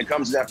 But when it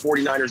comes to that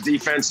 49ers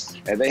defense,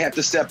 they have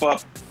to step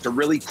up to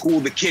really cool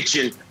the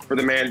kitchen for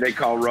the man they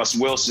call Russ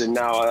Wilson.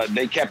 Now,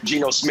 they kept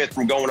Geno Smith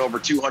from going over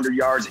 200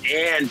 yards,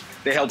 and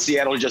they held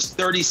Seattle to just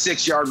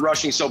 36-yard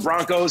rushing. So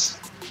Broncos,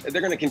 they're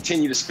going to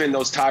continue to spin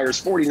those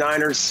tires.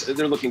 49ers,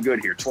 they're looking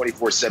good here,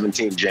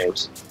 24-17,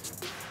 James.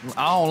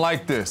 I don't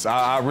like this.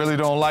 I really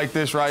don't like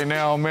this right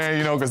now,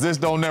 man, because this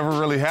don't never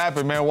really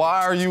happen, man.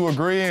 Why are you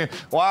agreeing?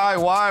 Why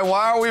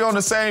are we on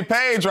the same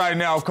page right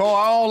now, Cole?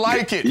 I don't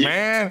like it,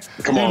 man.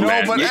 Come on,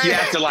 man. But, you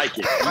have to like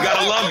it. You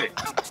got to love it.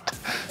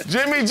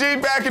 Jimmy G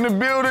back in the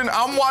building.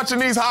 I'm watching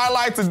these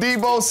highlights of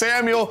Deebo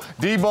Samuel.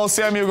 Deebo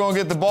Samuel going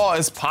to get the ball.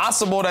 It's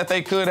possible that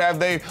they could have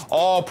their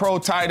all-pro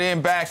tight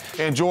end back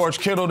and George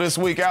Kittle this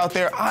week out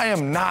there. I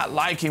am not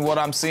liking what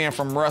I'm seeing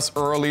from Russ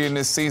early in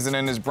this season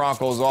in this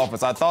Broncos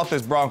offense. I thought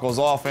this Broncos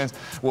offense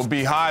would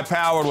be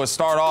high-powered, would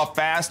start off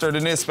faster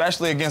than this,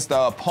 especially against the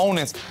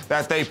opponents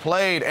that they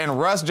played. And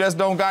Russ just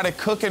don't got it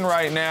cooking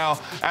right now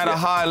at a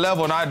high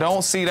level, and I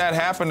don't see that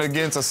happen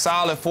against a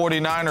solid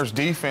 49ers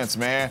defense,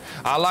 man.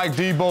 I like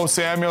Deebo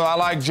Samuel. I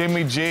like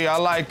Jimmy G. I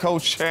like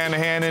Coach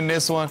Shanahan in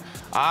this one.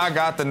 I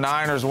got the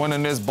Niners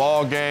winning this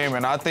ball game,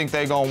 and I think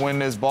they're going to win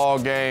this ball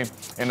game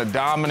in a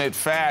dominant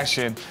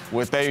fashion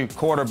with a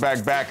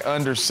quarterback back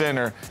under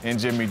center in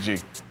Jimmy G.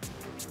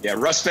 Yeah,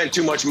 Russ spent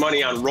too much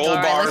money on roll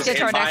bars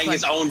and buying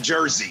his own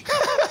jersey.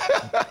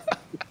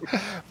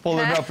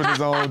 Pulling up in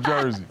his own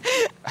jersey.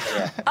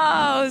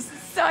 Oh,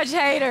 such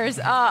haters.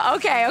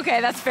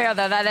 Okay, that's fair,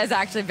 though. That is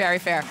actually very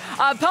fair.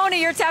 Pony,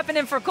 you're tapping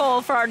in for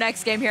Cole for our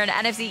next game here in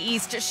NFC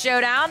East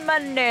Showdown,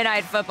 Monday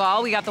Night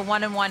Football. We got the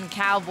 1-1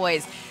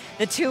 Cowboys,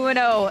 the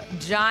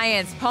 2-0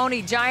 Giants.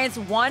 Pony, Giants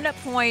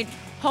 1-point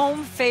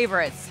home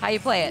favorites. How you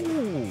play it?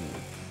 Ooh.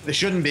 They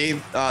shouldn't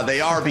be.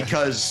 They are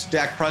because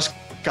Dak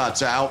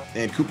Prescott's out,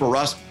 and Cooper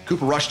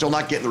Rush still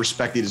not getting the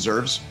respect he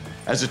deserves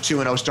as a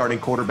 2-0 starting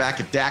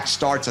quarterback. If Dak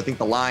starts, I think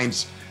the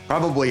line's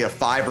probably a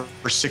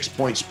 5 or 6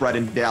 point spread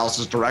in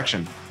Dallas's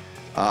direction.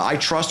 I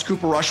trust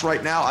Cooper Rush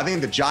right now. I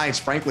think the Giants,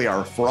 frankly,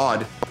 are a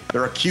fraud.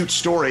 They're a cute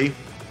story,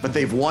 but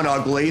they've won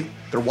ugly.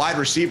 Their wide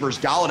receivers,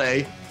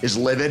 Galladay, is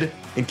livid,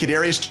 and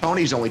Kadarius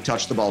Toney's only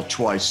touched the ball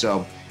twice.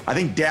 So I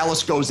think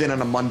Dallas goes in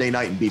on a Monday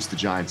night and beats the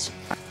Giants.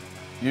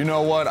 You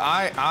know what?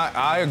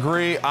 I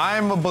agree.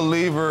 I'm a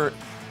believer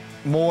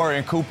more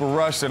in Cooper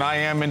Rush than I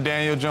am in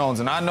Daniel Jones.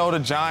 And I know the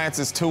Giants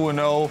is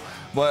 2-0,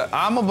 but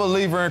I'm a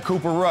believer in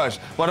Cooper Rush.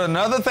 But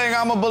another thing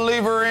I'm a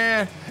believer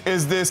in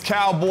is this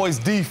Cowboys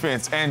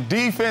defense. And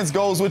defense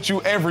goes with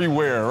you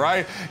everywhere,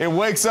 right? It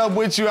wakes up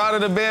with you out of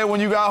the bed when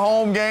you got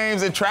home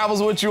games. It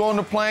travels with you on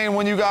the plane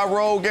when you got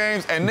road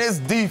games. And this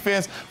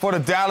defense for the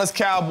Dallas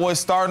Cowboys,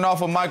 starting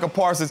off with Micah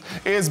Parsons,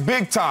 is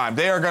big time.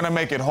 They are going to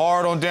make it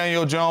hard on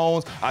Daniel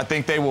Jones. I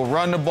think they will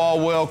run the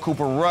ball well.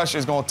 Cooper Rush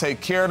is going to take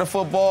care of the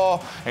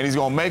football, and he's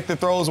going to make the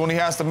throws when he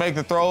has to make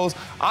the throws.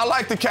 I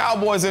like the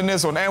Cowboys in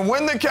this one. And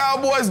when the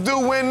Cowboys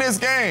do win this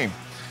game,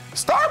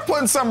 start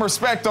putting some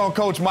respect on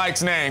Coach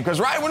Mike's name, because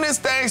right when this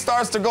thing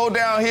starts to go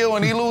downhill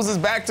and he loses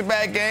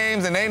back-to-back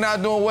games and they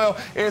not doing well,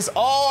 it's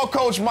all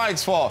Coach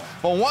Mike's fault.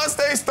 But once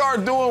they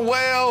start doing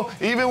well,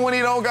 even when he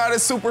don't got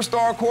his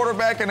superstar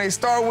quarterback and they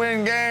start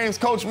winning games,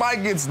 Coach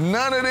Mike gets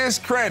none of this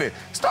credit.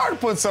 Start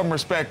putting some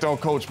respect on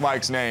Coach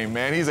Mike's name,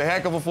 man. He's a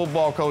heck of a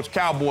football coach.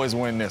 Cowboys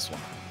win this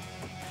one.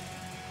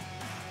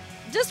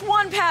 Just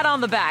one pat on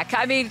the back.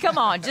 I mean, come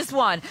on, just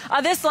one.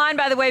 This line,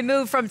 by the way,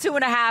 moved from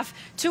 2.5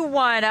 to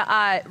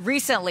 1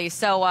 recently,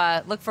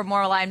 so look for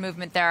more line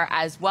movement there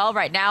as well.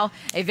 Right now,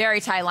 a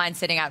very tight line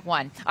sitting at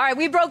 1. All right,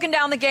 we've broken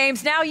down the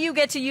games. Now you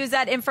get to use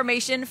that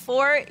information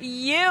for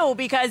you,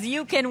 because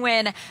you can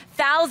win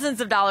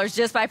thousands of dollars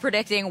just by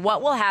predicting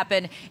what will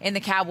happen in the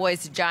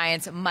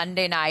Cowboys-Giants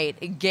Monday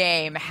night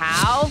game.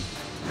 How?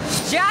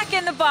 Jack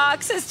in the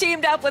Box has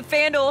teamed up with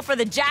FanDuel for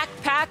the Jack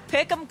Pack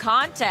Pick'em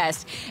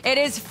contest. It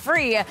is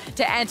free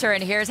to enter,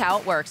 and here's how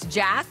it works.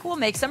 Jack will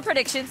make some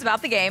predictions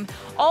about the game.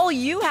 All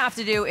you have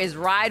to do is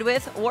ride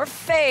with or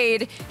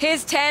fade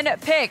his 10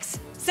 picks.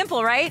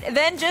 Simple, right?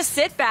 Then just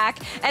sit back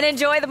and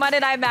enjoy the Monday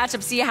night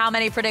matchup. See how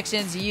many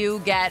predictions you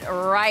get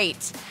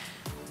right.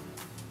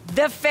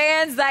 The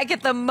fans that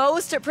get the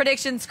most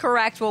predictions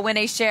correct will win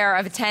a share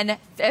of a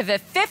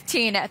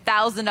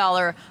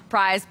 $15,000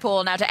 prize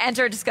pool. Now, to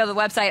enter, just go to the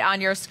website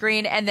on your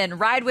screen and then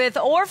ride with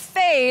or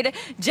fade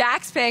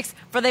Jack's picks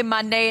for the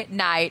Monday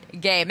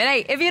night game. And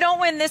hey, if you don't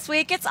win this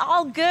week, it's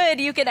all good.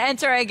 You can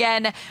enter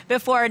again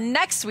before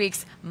next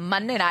week's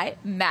Monday night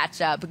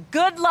matchup.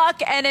 Good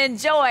luck and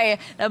enjoy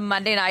the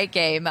Monday night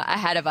game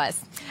ahead of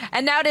us.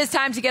 And now it is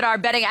time to get our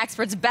betting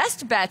experts'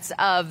 best bets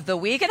of the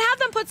week and have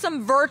them put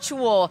some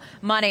virtual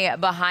money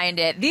behind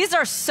it. These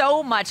are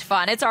so much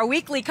fun. It's our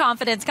weekly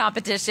confidence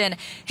competition.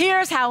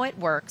 Here's how it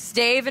works.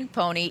 Dave and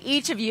Pony,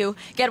 each of you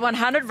get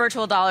 100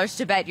 virtual dollars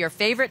to bet your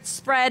favorite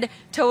spread,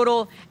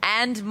 total,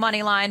 and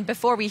money line.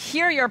 Before we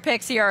hear your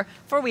picks here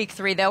for week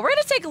 3, though, we're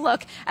going to take a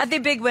look at the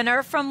big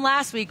winner from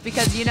last week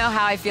because you know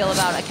how I feel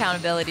about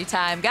accountability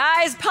time.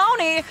 Guys,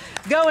 Pony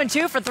going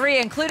 2 for 3,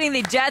 including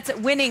the Jets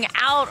winning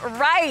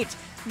outright.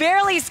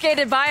 Barely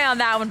skated by on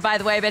that one, by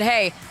the way, but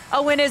hey,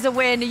 a win is a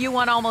win. You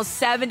won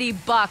almost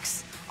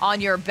 $70 on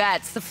your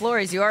bets. The floor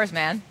is yours,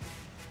 man.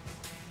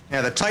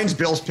 Yeah, the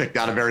Titans-Bills picked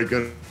out a very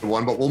good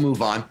one, but we'll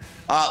move on.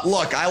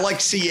 Look, I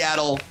like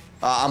Seattle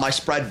on my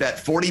spread bet.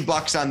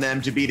 $40 on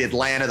them to beat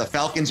Atlanta. The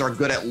Falcons are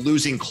good at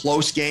losing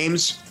close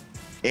games,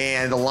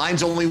 and the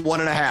line's only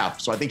 1.5.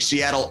 So I think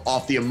Seattle,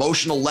 off the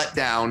emotional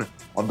letdown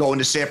of going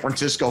to San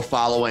Francisco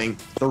following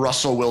the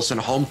Russell Wilson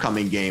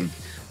homecoming game.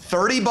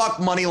 $30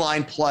 money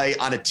line play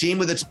on a team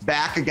with its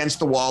back against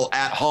the wall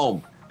at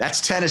home. That's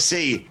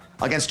Tennessee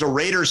against a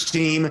Raiders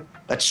team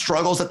that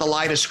struggles at the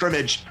line of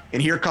scrimmage.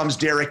 And here comes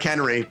Derrick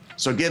Henry.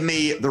 So give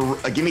me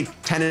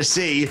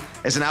Tennessee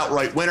as an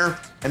outright winner.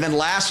 And then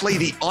lastly,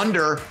 the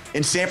under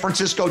in San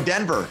Francisco,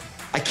 Denver.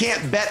 I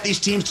can't bet these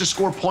teams to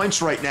score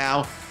points right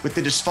now with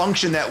the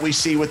dysfunction that we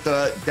see with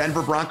the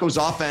Denver Broncos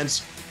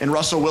offense and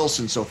Russell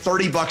Wilson. So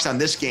 $30 on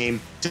this game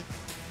to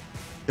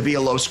be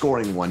a low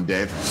scoring one,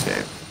 Dave.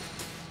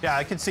 Yeah,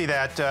 I can see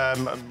that.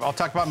 I'll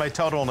talk about my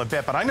total in a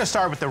bit, but I'm going to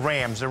start with the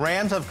Rams. The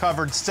Rams have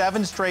covered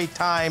 7 straight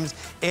times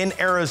in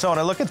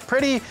Arizona. Look, it's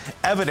pretty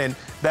evident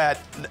that,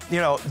 you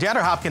know,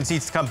 DeAndre Hopkins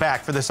needs to come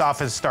back for this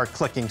offense to start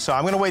clicking. So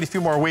I'm going to wait a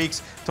few more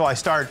weeks until I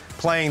start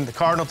playing the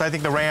Cardinals. I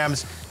think the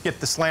Rams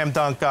get the slam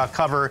dunk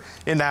cover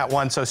in that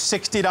one. So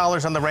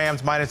 $60 on the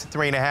Rams, minus the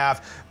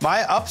 3.5.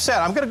 My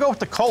upset, I'm going to go with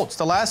the Colts.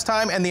 The last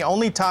time and the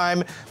only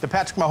time that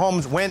Patrick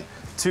Mahomes went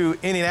to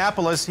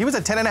Indianapolis, he was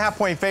a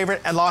 10.5-point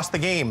favorite and lost the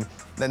game.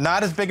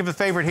 Not as big of a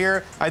favorite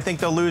here. I think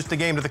they'll lose the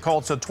game to the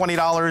Colts, so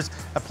 $20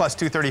 at plus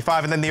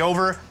 235. And then the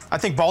over, I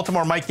think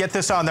Baltimore might get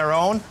this on their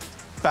own,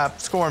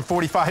 scoring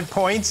 45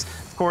 points.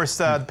 Of course,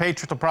 the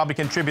Patriots will probably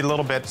contribute a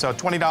little bit, so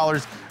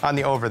 $20 on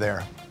the over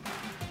there.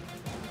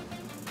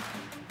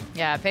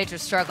 Yeah,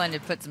 Patriots struggling to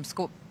put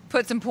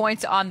some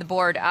points on the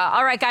board.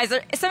 All right, guys,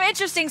 some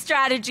interesting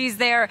strategies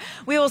there.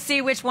 We will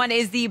see which one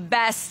is the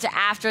best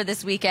after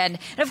this weekend.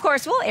 And, of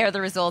course, we'll air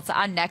the results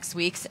on next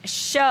week's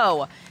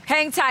show.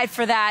 Hang tight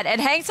for that,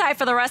 and hang tight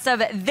for the rest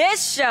of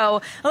this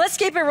show. Let's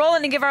keep it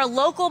rolling and give our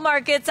local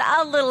markets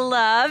a little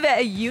love.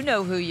 You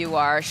know who you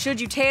are. Should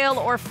you tail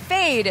or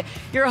fade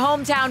your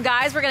hometown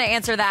guys? We're going to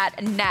answer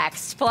that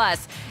next.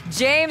 Plus,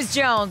 James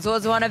Jones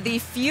was one of the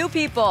few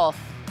people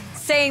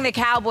saying the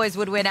Cowboys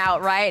would win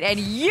outright, and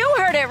you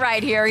heard it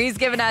right here. He's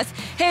given us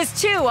his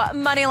 2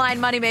 moneyline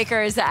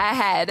moneymakers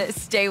ahead.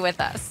 Stay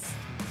with us.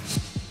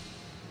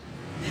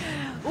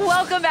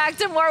 Welcome back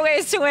to More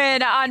Ways to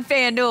Win on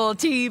FanDuel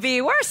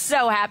TV. We're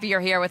so happy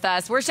you're here with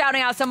us. We're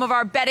shouting out some of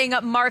our betting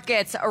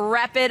markets,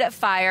 rapid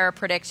fire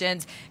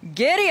predictions.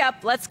 Giddy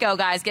up. Let's go,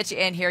 guys. Get you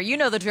in here. You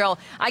know the drill.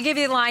 I give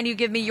you the line. You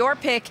give me your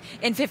pick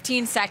in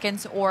 15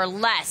 seconds or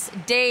less.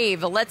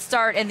 Dave, let's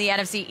start in the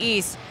NFC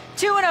East.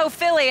 2-0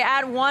 Philly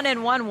at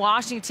 1-1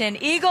 Washington.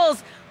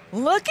 Eagles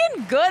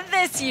looking good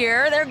this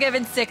year. They're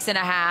given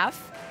 6.5.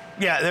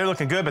 Yeah, they're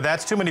looking good, but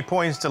that's too many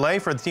points to lay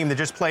for the team that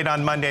just played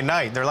on Monday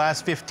night. Their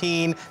last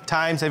 15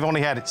 times, they've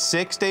only had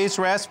 6 days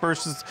rest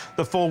versus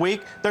the full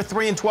week. They're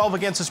 3-12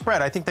 against the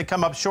spread. I think they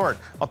come up short.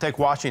 I'll take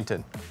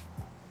Washington.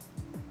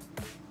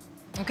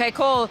 Okay,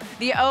 Cole.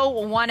 The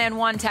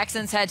 1-1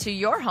 Texans head to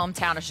your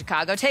hometown of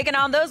Chicago, taking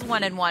on those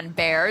 1-1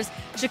 Bears.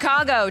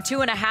 Chicago,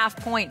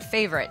 2.5-point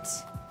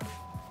favorites.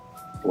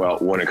 Well,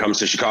 when it comes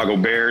to Chicago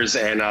Bears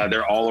and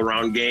their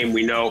all-around game,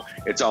 we know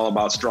it's all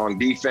about strong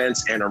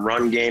defense and a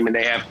run game, and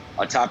they have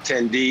a top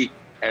 10 D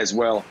as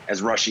well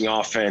as rushing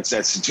offense.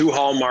 That's the 2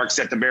 hallmarks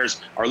that the Bears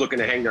are looking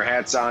to hang their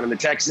hats on. And the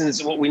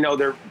Texans, what we know,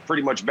 they're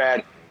pretty much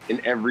bad in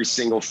every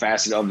single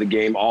facet of the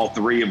game, all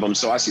 3 of them.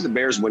 So I see the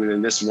Bears winning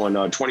in this one,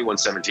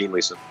 21-17,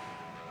 Lisa.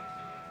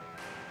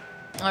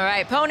 All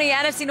right, Pony,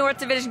 NFC North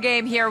Division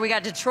game here. We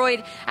got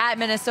Detroit at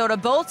Minnesota.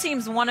 Both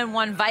teams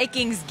 1-1.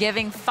 Vikings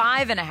giving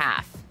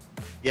 5.5.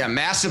 Yeah,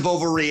 massive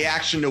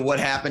overreaction to what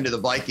happened to the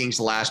Vikings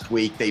last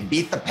week. They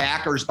beat the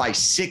Packers by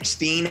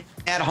 16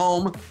 at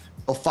home.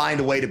 They'll find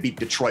a way to beat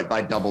Detroit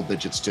by double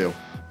digits, too.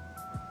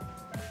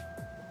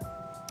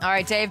 All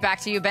right, Dave,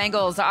 back to you.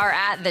 Bengals are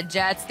at the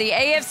Jets. The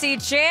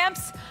AFC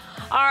champs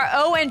are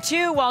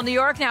 0-2, while New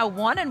York now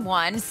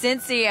 1-1.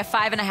 Cincy, a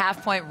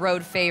 5.5-point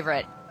road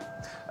favorite.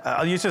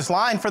 I'll use this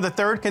line for the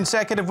third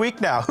consecutive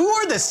week now. Who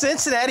are the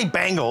Cincinnati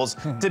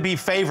Bengals to be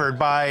favored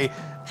by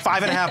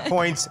 5.5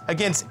 points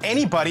against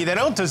anybody they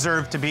don't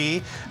deserve to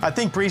be? I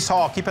think Breece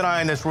Hall, keep an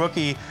eye on this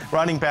rookie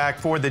running back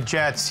for the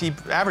Jets. He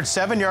averaged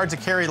 7 yards a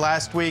carry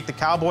last week. The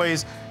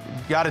Cowboys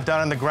got it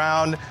done on the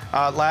ground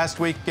last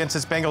week against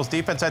this Bengals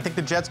defense. I think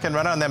the Jets can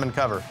run on them and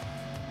cover.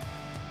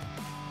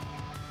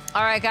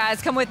 All right,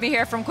 guys, come with me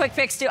here from quick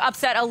picks to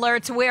upset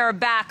alerts. We're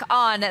back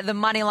on the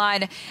money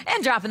line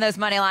and dropping those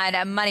money line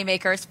money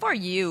makers for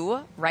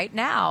you right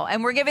now.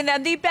 And we're giving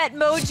them the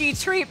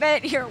Betmoji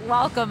treatment. You're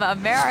welcome,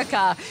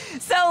 America.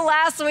 So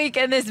last week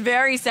in this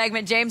very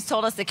segment, James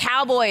told us the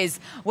Cowboys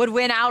would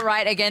win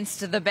outright against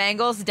the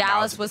Bengals.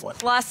 Dallas was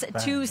plus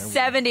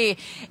 270.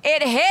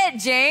 It hit,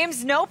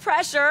 James. No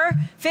pressure,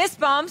 fist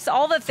bumps,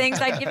 all the things.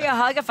 I'd give you a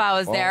hug if I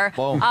was there.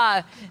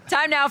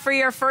 Time now for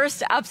your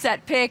first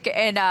upset pick,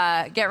 and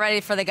get ready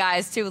for the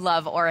guys to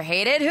love or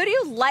hate it. Who do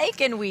you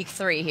like in week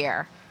 3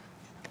 here?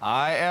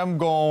 I am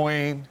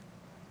going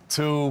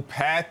to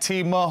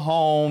Patty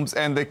Mahomes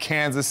and the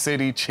Kansas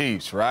City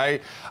Chiefs,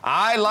 right?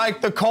 I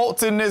like the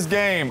Colts in this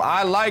game.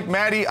 I like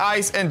Matty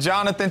Ice and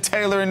Jonathan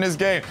Taylor in this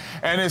game.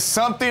 And it's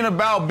something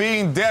about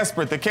being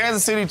desperate. The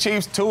Kansas City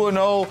Chiefs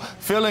 2-0,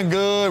 feeling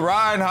good,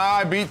 riding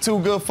high, beat 2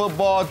 good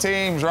football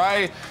teams,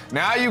 right?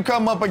 Now you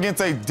come up against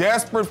a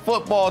desperate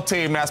football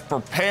team that's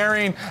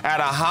preparing at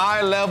a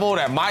high level,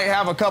 that might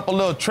have a couple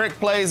little trick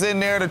plays in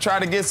there to try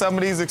to get some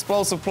of these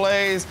explosive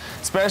plays,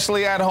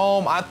 especially at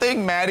home. I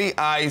think Matty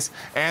Ice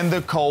and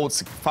the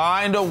Colts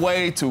find a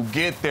way to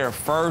get their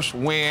first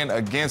win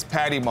against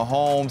Patty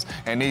Mahomes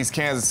and these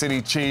Kansas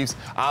City Chiefs.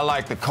 I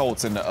like the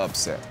Colts in the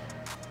upset.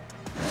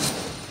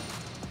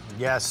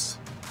 Yes.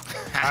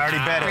 I already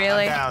bet it.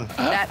 Really? I'm down.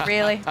 That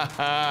really?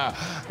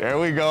 There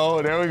we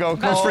go. There we go.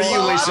 That's for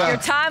you, Lisa. Your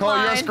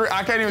timeline. Cole,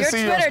 I can't even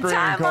see Twitter your screen,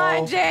 timeline,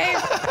 Cole.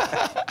 James.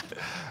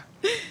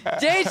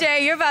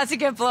 JJ, you're about to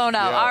get blown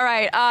up. Yeah. All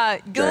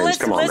right.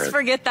 James, Let's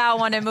forget that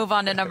one and move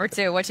on to number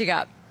 2. What you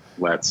got?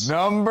 Let's.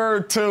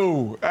 Number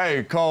 2.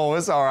 Hey, Cole,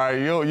 it's all right.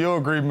 You'll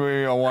agree with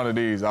me on one of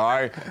these, all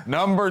right?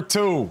 Number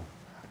 2.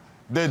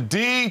 The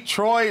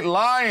Detroit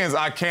Lions.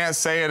 I can't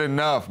say it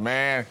enough,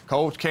 man.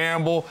 Coach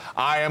Campbell,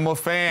 I am a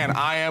fan.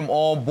 I am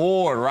on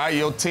board, right?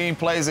 Your team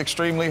plays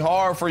extremely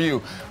hard for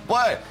you.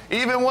 But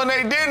even when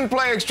they didn't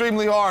play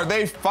extremely hard,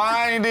 they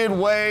finded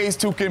ways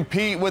to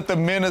compete with the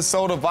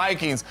Minnesota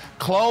Vikings.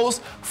 Close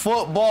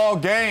football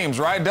games,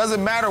 right?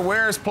 Doesn't matter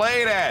where it's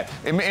played at.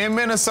 In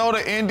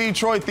Minnesota, in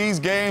Detroit, these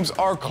games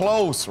are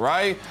close,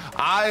 right?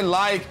 I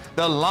like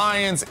the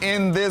Lions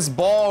in this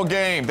ball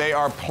game. They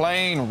are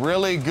playing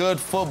really good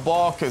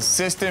football,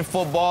 consistent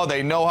football.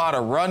 They know how to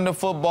run the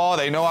football.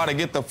 They know how to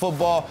get the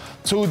football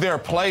to their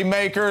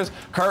playmakers.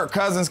 Kirk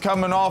Cousins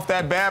coming off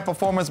that bad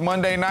performance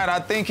Monday night. I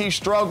think he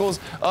struggles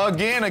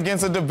again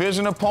against a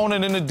division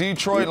opponent in the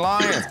Detroit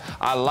Lions.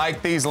 I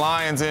like these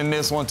Lions in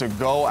this one to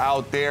go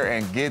out there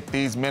and get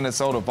these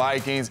Minnesota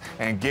Vikings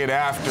and get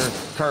after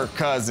Kirk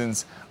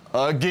Cousins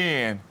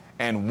again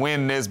and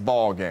win this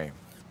ball game.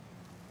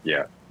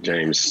 Yeah,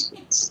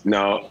 James.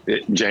 No,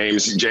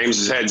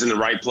 James's head's in the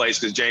right place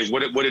because James,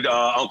 what did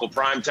Uncle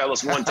Prime tell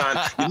us one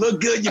time? You look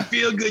good, you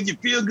feel good, you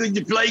feel good,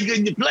 you play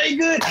good, you play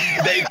good.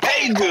 They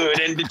pay good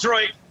in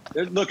Detroit.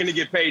 They're looking to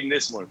get paid in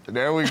this one.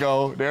 There we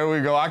go. There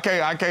we go. I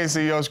can't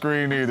see your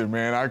screen either,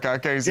 man. I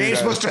can't see James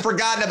that. must have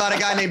forgotten about a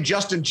guy named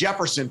Justin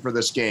Jefferson for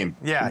this game.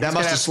 Yeah, that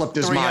must have slipped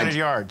his 300 mind.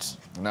 yards.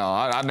 No,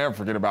 I never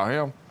forget about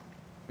him.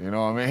 You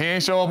know what I mean? He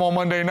ain't show up on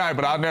Monday night,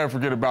 but I'll never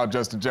forget about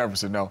Justin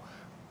Jefferson, though.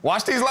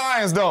 Watch these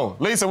Lions, though.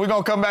 Lisa, we're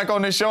going to come back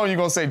on this show and you're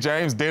going to say,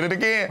 James did it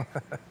again.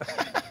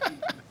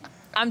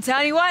 I'm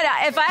telling you what,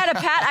 if I had a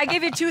pat, I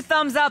give you 2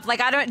 thumbs up. Like,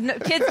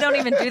 kids don't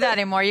even do that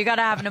anymore. You got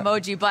to have an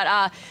emoji.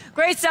 But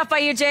great stuff by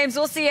you, James.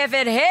 We'll see if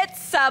it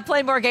hits.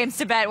 Play more games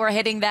to bet. We're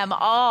hitting them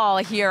all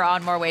here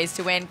on More Ways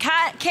to Win.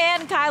 Can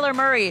Kyler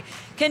Murray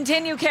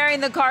continue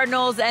carrying the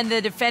Cardinals and the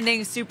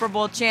defending Super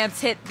Bowl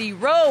champs hit the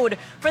road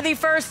for the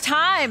first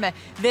time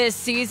this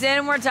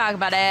season? We're talking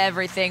about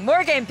everything.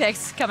 More game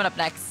picks coming up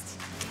next.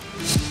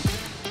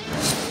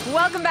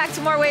 Welcome back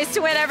to More Ways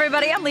to Win,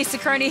 everybody. I'm Lisa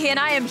Kerney, and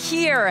I am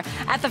here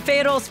at the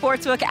FanDuel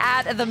Sportsbook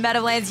at the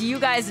Meadowlands. You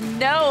guys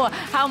know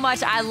how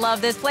much I love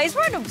this place.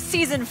 We're in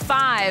season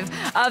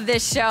 5 of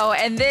this show,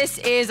 and this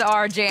is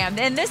our jam.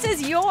 And this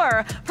is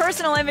your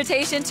personal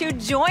invitation to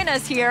join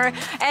us here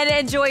and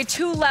enjoy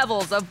 2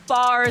 levels of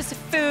bars,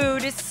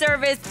 food,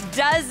 service,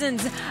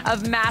 dozens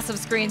of massive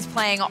screens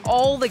playing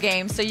all the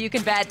games so you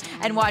can bet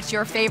and watch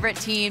your favorite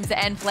teams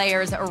and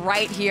players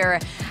right here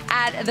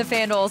at the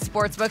FanDuel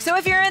Sportsbook. So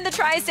if you're in the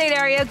tri-state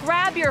area,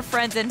 grab your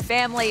friends and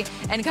family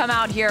and come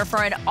out here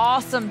for an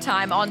awesome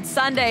time on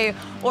Sunday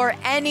or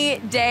any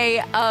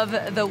day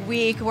of the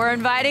week. We're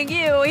inviting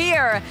you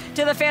here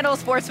to the FanDuel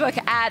Sportsbook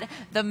at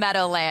the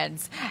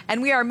Meadowlands.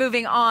 And we are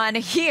moving on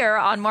here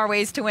on More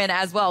Ways to Win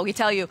as well. We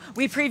tell you,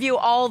 we preview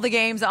all the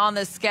games on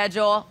the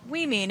schedule.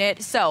 We mean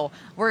it. So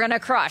we're going to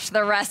crush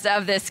the rest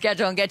of this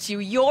schedule and get you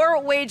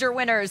your wager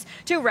winners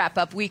to wrap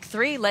up week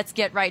 3. Let's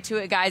get right to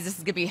it, guys. This is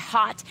going to be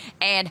hot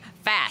and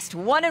fast.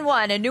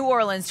 1-1 in New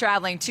Orleans,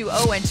 traveling to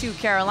 0-2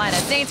 Carolina.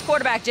 Saints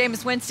quarterback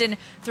Jameis Winston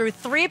threw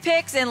 3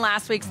 picks in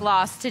last week's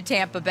loss to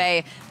Tampa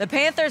Bay. The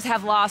Panthers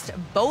have lost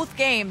both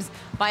games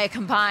by a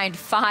combined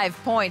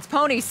 5 points.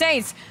 Pony,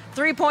 Saints,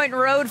 3-point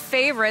road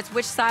favorites.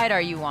 Which side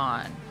are you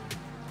on?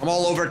 I'm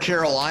all over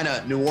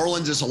Carolina. New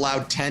Orleans has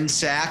allowed 10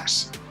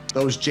 sacks.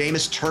 Those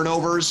Jameis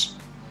turnovers.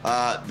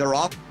 Their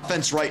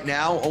offense right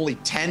now, only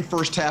 10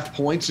 first half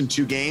points in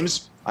 2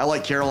 games. I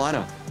like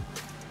Carolina.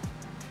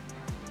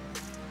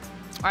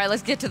 All right,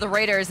 let's get to the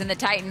Raiders and the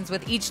Titans,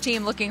 with each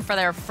team looking for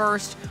their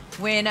first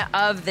win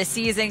of the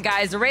season.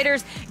 Guys, the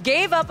Raiders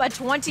gave up a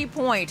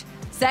 20-point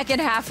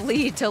second half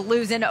lead to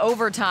lose in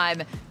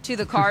overtime to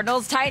the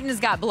Cardinals. Titans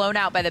got blown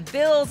out by the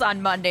Bills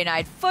on Monday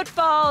Night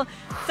Football.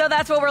 So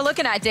that's what we're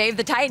looking at, Dave.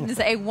 The Titans,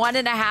 a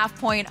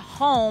 1.5-point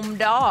home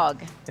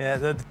dog. Yeah,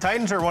 the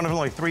Titans are one of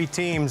only 3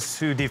 teams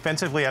who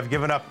defensively have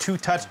given up 2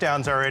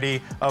 touchdowns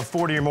already of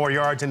 40 or more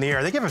yards in the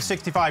air. They give a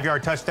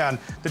 65-yard touchdown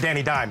to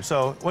Danny Dimes.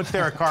 So what's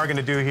Derek Carr going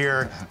to do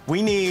here?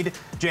 We need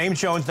James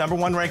Jones,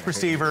 #1 ranked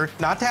receiver,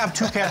 not to have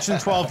 2 catches and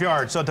 12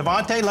 yards. So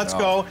Devontae, let's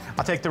go.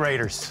 I'll take the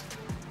Raiders.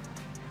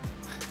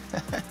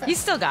 You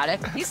still got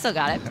it. You still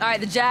got it. All right,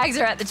 the Jags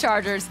are at the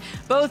Chargers.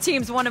 Both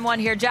teams 1-1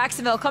 here.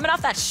 Jacksonville coming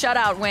off that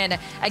shutout win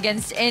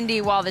against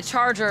Indy, while the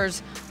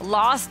Chargers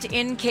lost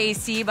in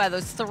KC by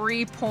those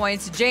 3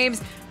 points.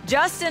 James,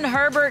 Justin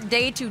Herbert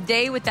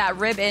day-to-day with that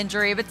rib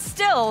injury, but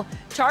still,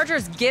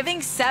 Chargers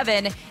giving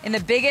 7 in the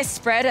biggest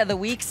spread of the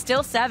week.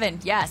 Still 7,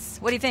 yes.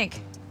 What do you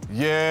think?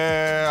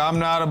 Yeah, I'm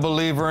not a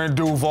believer in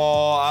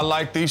Duval. I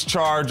like these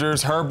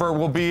Chargers. Herbert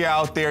will be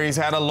out there. He's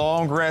had a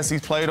long rest. He's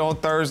played on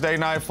Thursday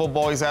Night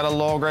Football. He's had a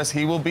long rest.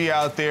 He will be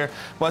out there.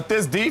 But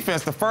this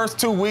defense, the first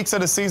 2 weeks of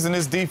the season,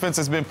 this defense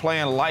has been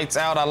playing lights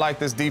out. I like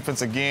this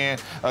defense again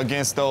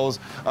against those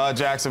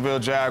Jacksonville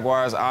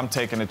Jaguars. I'm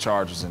taking the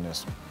Chargers in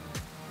this one.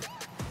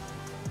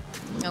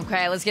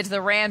 Okay, let's get to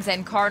the Rams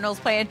and Cardinals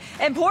playing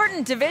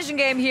important division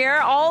game here.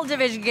 All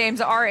division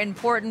games are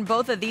important.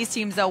 Both of these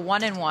teams are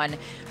 1-1.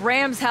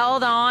 Rams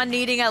held on,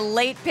 needing a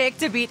late pick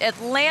to beat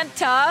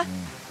Atlanta.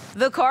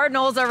 The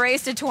Cardinals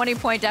erased a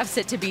 20-point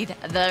deficit to beat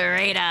the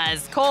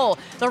Raiders. Cole,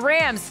 the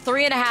Rams,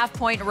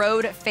 3.5-point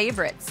road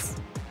favorites.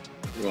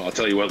 Well, I'll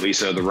tell you what,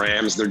 Lisa, the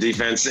Rams, their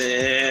defense,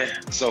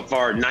 so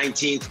far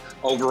 19th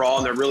overall,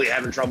 and they're really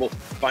having trouble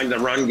finding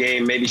the run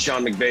game. Maybe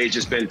Sean McVay's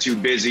just been too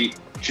busy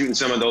shooting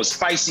some of those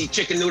spicy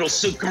chicken noodle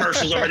soup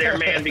commercials over there,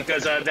 man,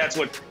 because that's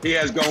what he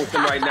has going with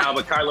him right now.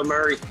 But Kyler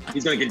Murray,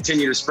 he's going to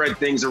continue to spread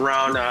things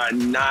around.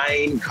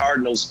 9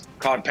 Cardinals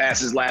caught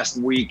passes last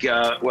week.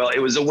 Well, it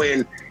was a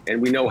win,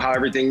 and we know how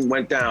everything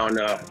went down.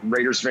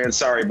 Raiders fans,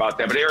 sorry about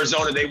that. But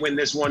Arizona, they win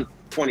this one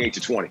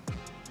 28-20.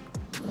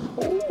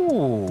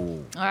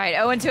 Ooh. All right,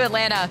 0-2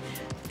 Atlanta.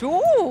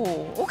 Ooh,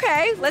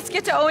 okay. Let's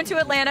get to 0-2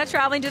 Atlanta,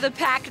 traveling to the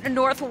Pac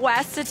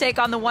Northwest to take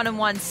on the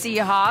 1-1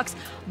 Seahawks.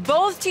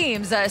 Both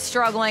teams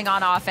struggling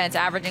on offense,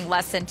 averaging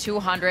less than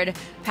 200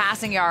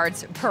 passing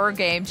yards per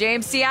game.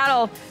 James,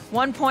 Seattle,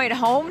 1-point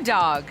home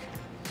dog.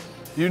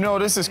 You know,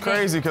 this is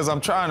crazy because I'm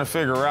trying to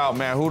figure out,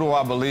 man, who do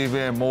I believe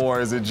in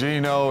more? Is it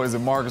Geno? Is it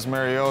Marcus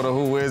Mariota?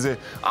 Who is it?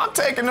 I'm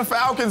taking the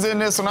Falcons in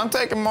this one. I'm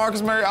taking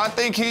Marcus Mariota. I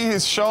think he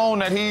has shown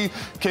that he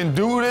can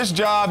do this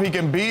job. He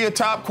can be a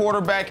top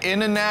quarterback in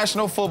the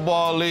National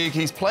Football League.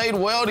 He's played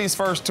well these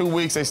first 2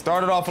 weeks. They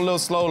started off a little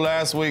slow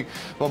last week,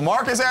 but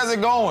Marcus has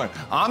it going.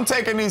 I'm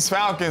taking these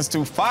Falcons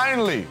to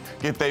finally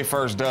get their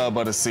first dub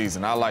of the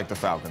season. I like the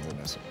Falcons in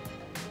this one.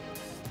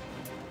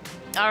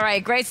 All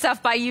right, great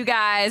stuff by you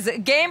guys.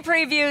 Game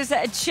previews,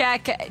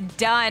 check,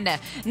 done.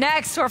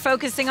 Next, we're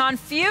focusing on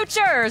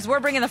futures. We're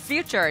bringing the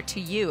future to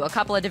you. A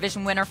couple of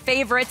division winner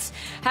favorites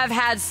have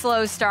had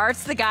slow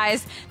starts. The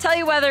guys tell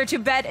you whether to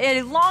bet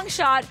a long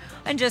shot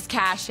and just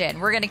cash in.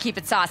 We're going to keep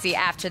it saucy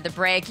after the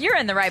break. You're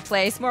in the right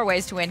place. More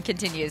Ways to Win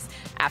continues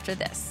after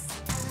this.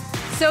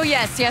 So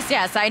yes,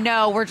 I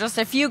know we're just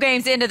a few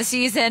games into the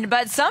season,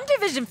 but some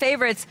division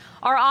favorites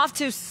are off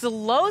to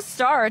slow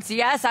starts.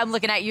 Yes, I'm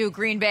looking at you,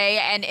 Green Bay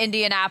and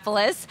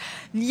Indianapolis.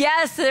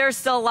 Yes, there's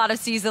still a lot of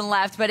season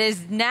left, but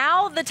is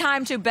now the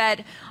time to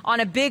bet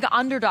on a big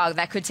underdog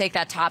that could take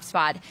that top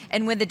spot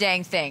and win the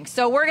dang thing.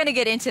 So we're going to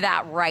get into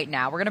that right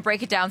now. We're going to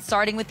break it down,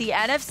 starting with the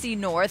NFC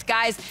North.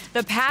 Guys,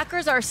 the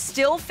Packers are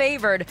still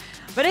favored,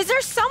 but is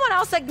there someone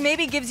else that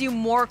maybe gives you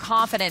more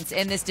confidence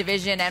in this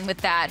division and with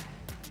that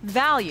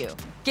value?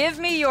 Give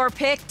me your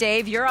pick,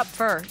 Dave. You're up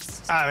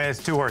first. I mean, it's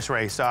a 2-horse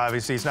race.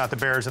 Obviously, it's not the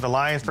Bears or the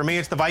Lions. For me,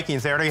 it's the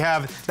Vikings. They already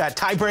have that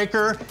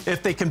tiebreaker.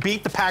 If they can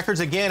beat the Packers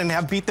again and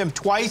have beat them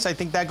twice, I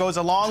think that goes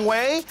a long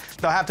way.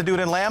 They'll have to do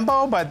it in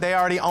Lambeau, but they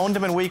already owned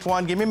them in week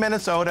 1. Give me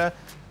Minnesota.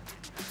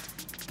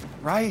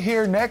 Right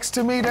here next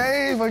to me,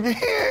 Dave,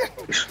 again.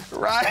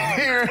 Right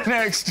here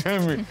next to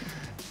me.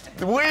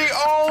 We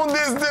own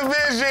this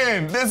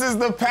division. This is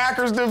the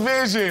Packers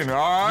division,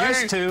 all right?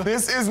 Used to.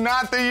 This is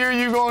not the year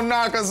you're going to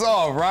knock us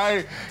off,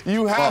 right?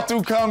 You have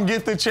to come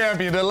get the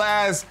champion. The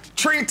last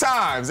 3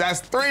 times.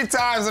 That's 3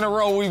 times in a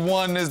row we've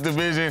won this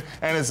division,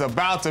 and it's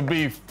about to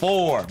be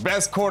 4.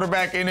 Best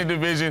quarterback in the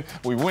division.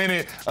 We win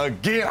it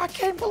again. I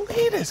can't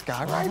believe this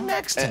guy right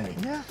next to me.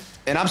 Yeah.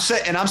 And I'm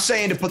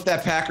saying to put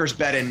that Packers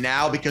bet in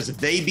now, because if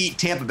they beat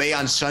Tampa Bay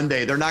on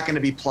Sunday, they're not going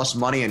to be plus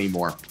money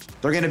anymore.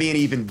 They're going to be an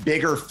even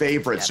bigger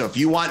favorite. Yep. So if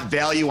you want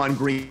value on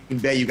Green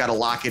Bay, you got to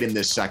lock it in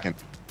this second.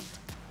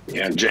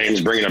 Yeah, James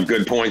bringing up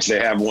good points. They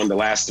have won the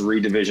last 3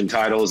 division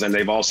titles, and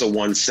they've also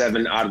won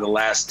 7 out of the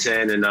last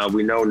 10. And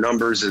we know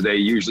numbers, they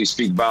usually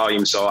speak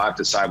volume, so I have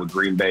to side with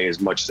Green Bay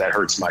as much as that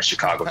hurts my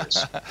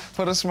Chicago-ness.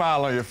 Put a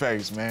smile on your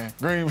face, man.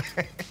 Green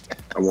Bay.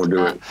 I won't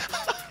do it.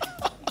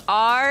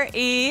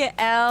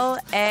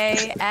 RELAX,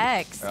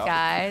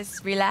 guys.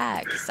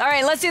 Relax. All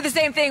right, let's do the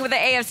same thing with the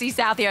AFC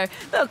South here.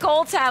 The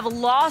Colts have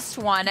lost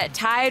 1,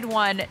 tied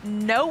 1,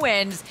 no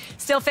wins,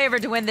 still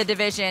favored to win the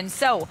division.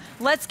 So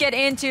let's get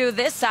into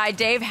this side.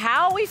 Dave,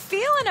 how are we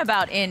feeling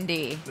about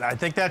Indy? I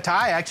think that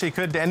tie actually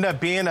could end up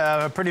being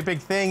a pretty big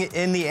thing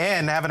in the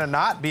end, having it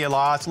not be a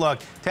loss. Look,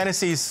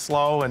 Tennessee's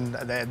slow, and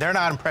they're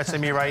not impressing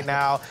me right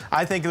now.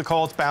 I think the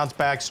Colts bounce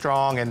back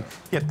strong and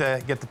get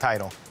the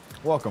title.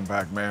 Welcome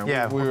back, man.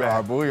 Yeah, we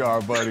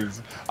are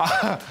buddies.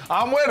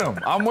 I'm with him.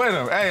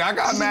 Hey, I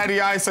got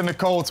Matty Ice and the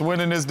Colts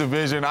winning this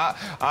division.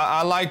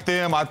 I like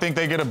them. I think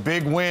they get a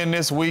big win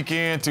this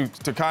weekend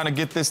to kind of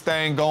get this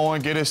thing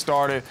going, get it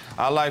started.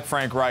 I like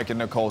Frank Reich and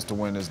the Colts to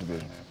win this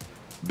division.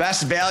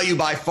 Best value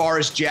by far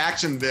is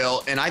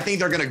Jacksonville, and I think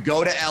they're going to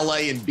go to LA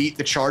and beat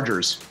the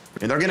Chargers.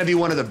 And they're going to be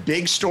one of the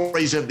big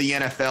stories of the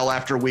NFL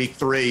after week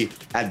 3.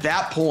 At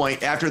that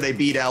point, after they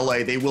beat LA,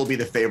 they will be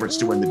the favorites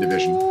to win the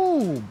division.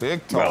 Ooh,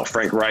 big talk. Well,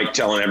 Frank Reich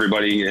telling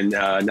everybody and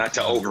not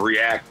to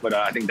overreact, but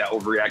I think that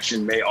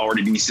overreaction may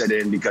already be set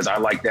in because I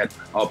like that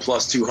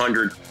plus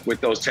 200 with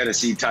those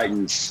Tennessee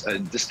Titans.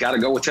 Just got to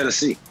go with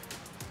Tennessee.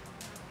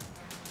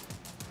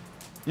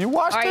 You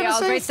watched Tennessee? All right,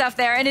 y'all, great stuff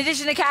there. In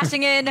addition to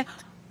cashing in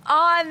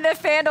on the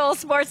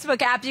FanDuel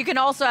Sportsbook app, you can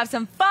also have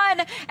some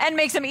fun and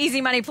make some easy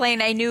money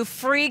playing a new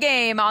free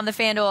game on the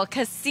FanDuel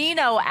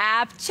Casino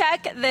app.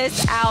 Check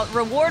this out.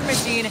 Reward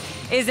Machine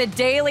is a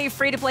daily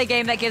free-to-play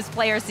game that gives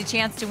players the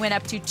chance to win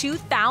up to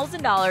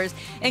 $2,000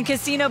 in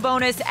casino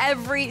bonus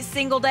every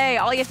single day.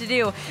 All you have to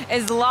do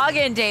is log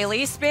in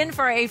daily, spin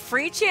for a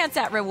free chance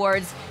at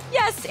rewards.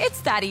 Yes,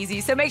 it's that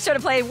easy. So make sure to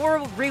play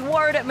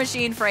Reward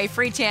Machine for a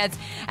free chance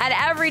at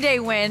everyday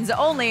wins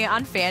only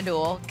on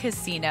FanDuel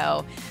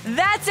Casino.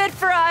 That's it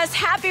for us.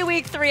 Happy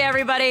week 3,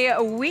 everybody.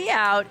 We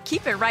out.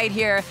 Keep it right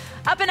here.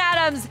 Up and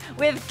Adams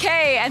with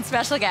Kay and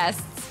special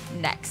guests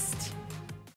next.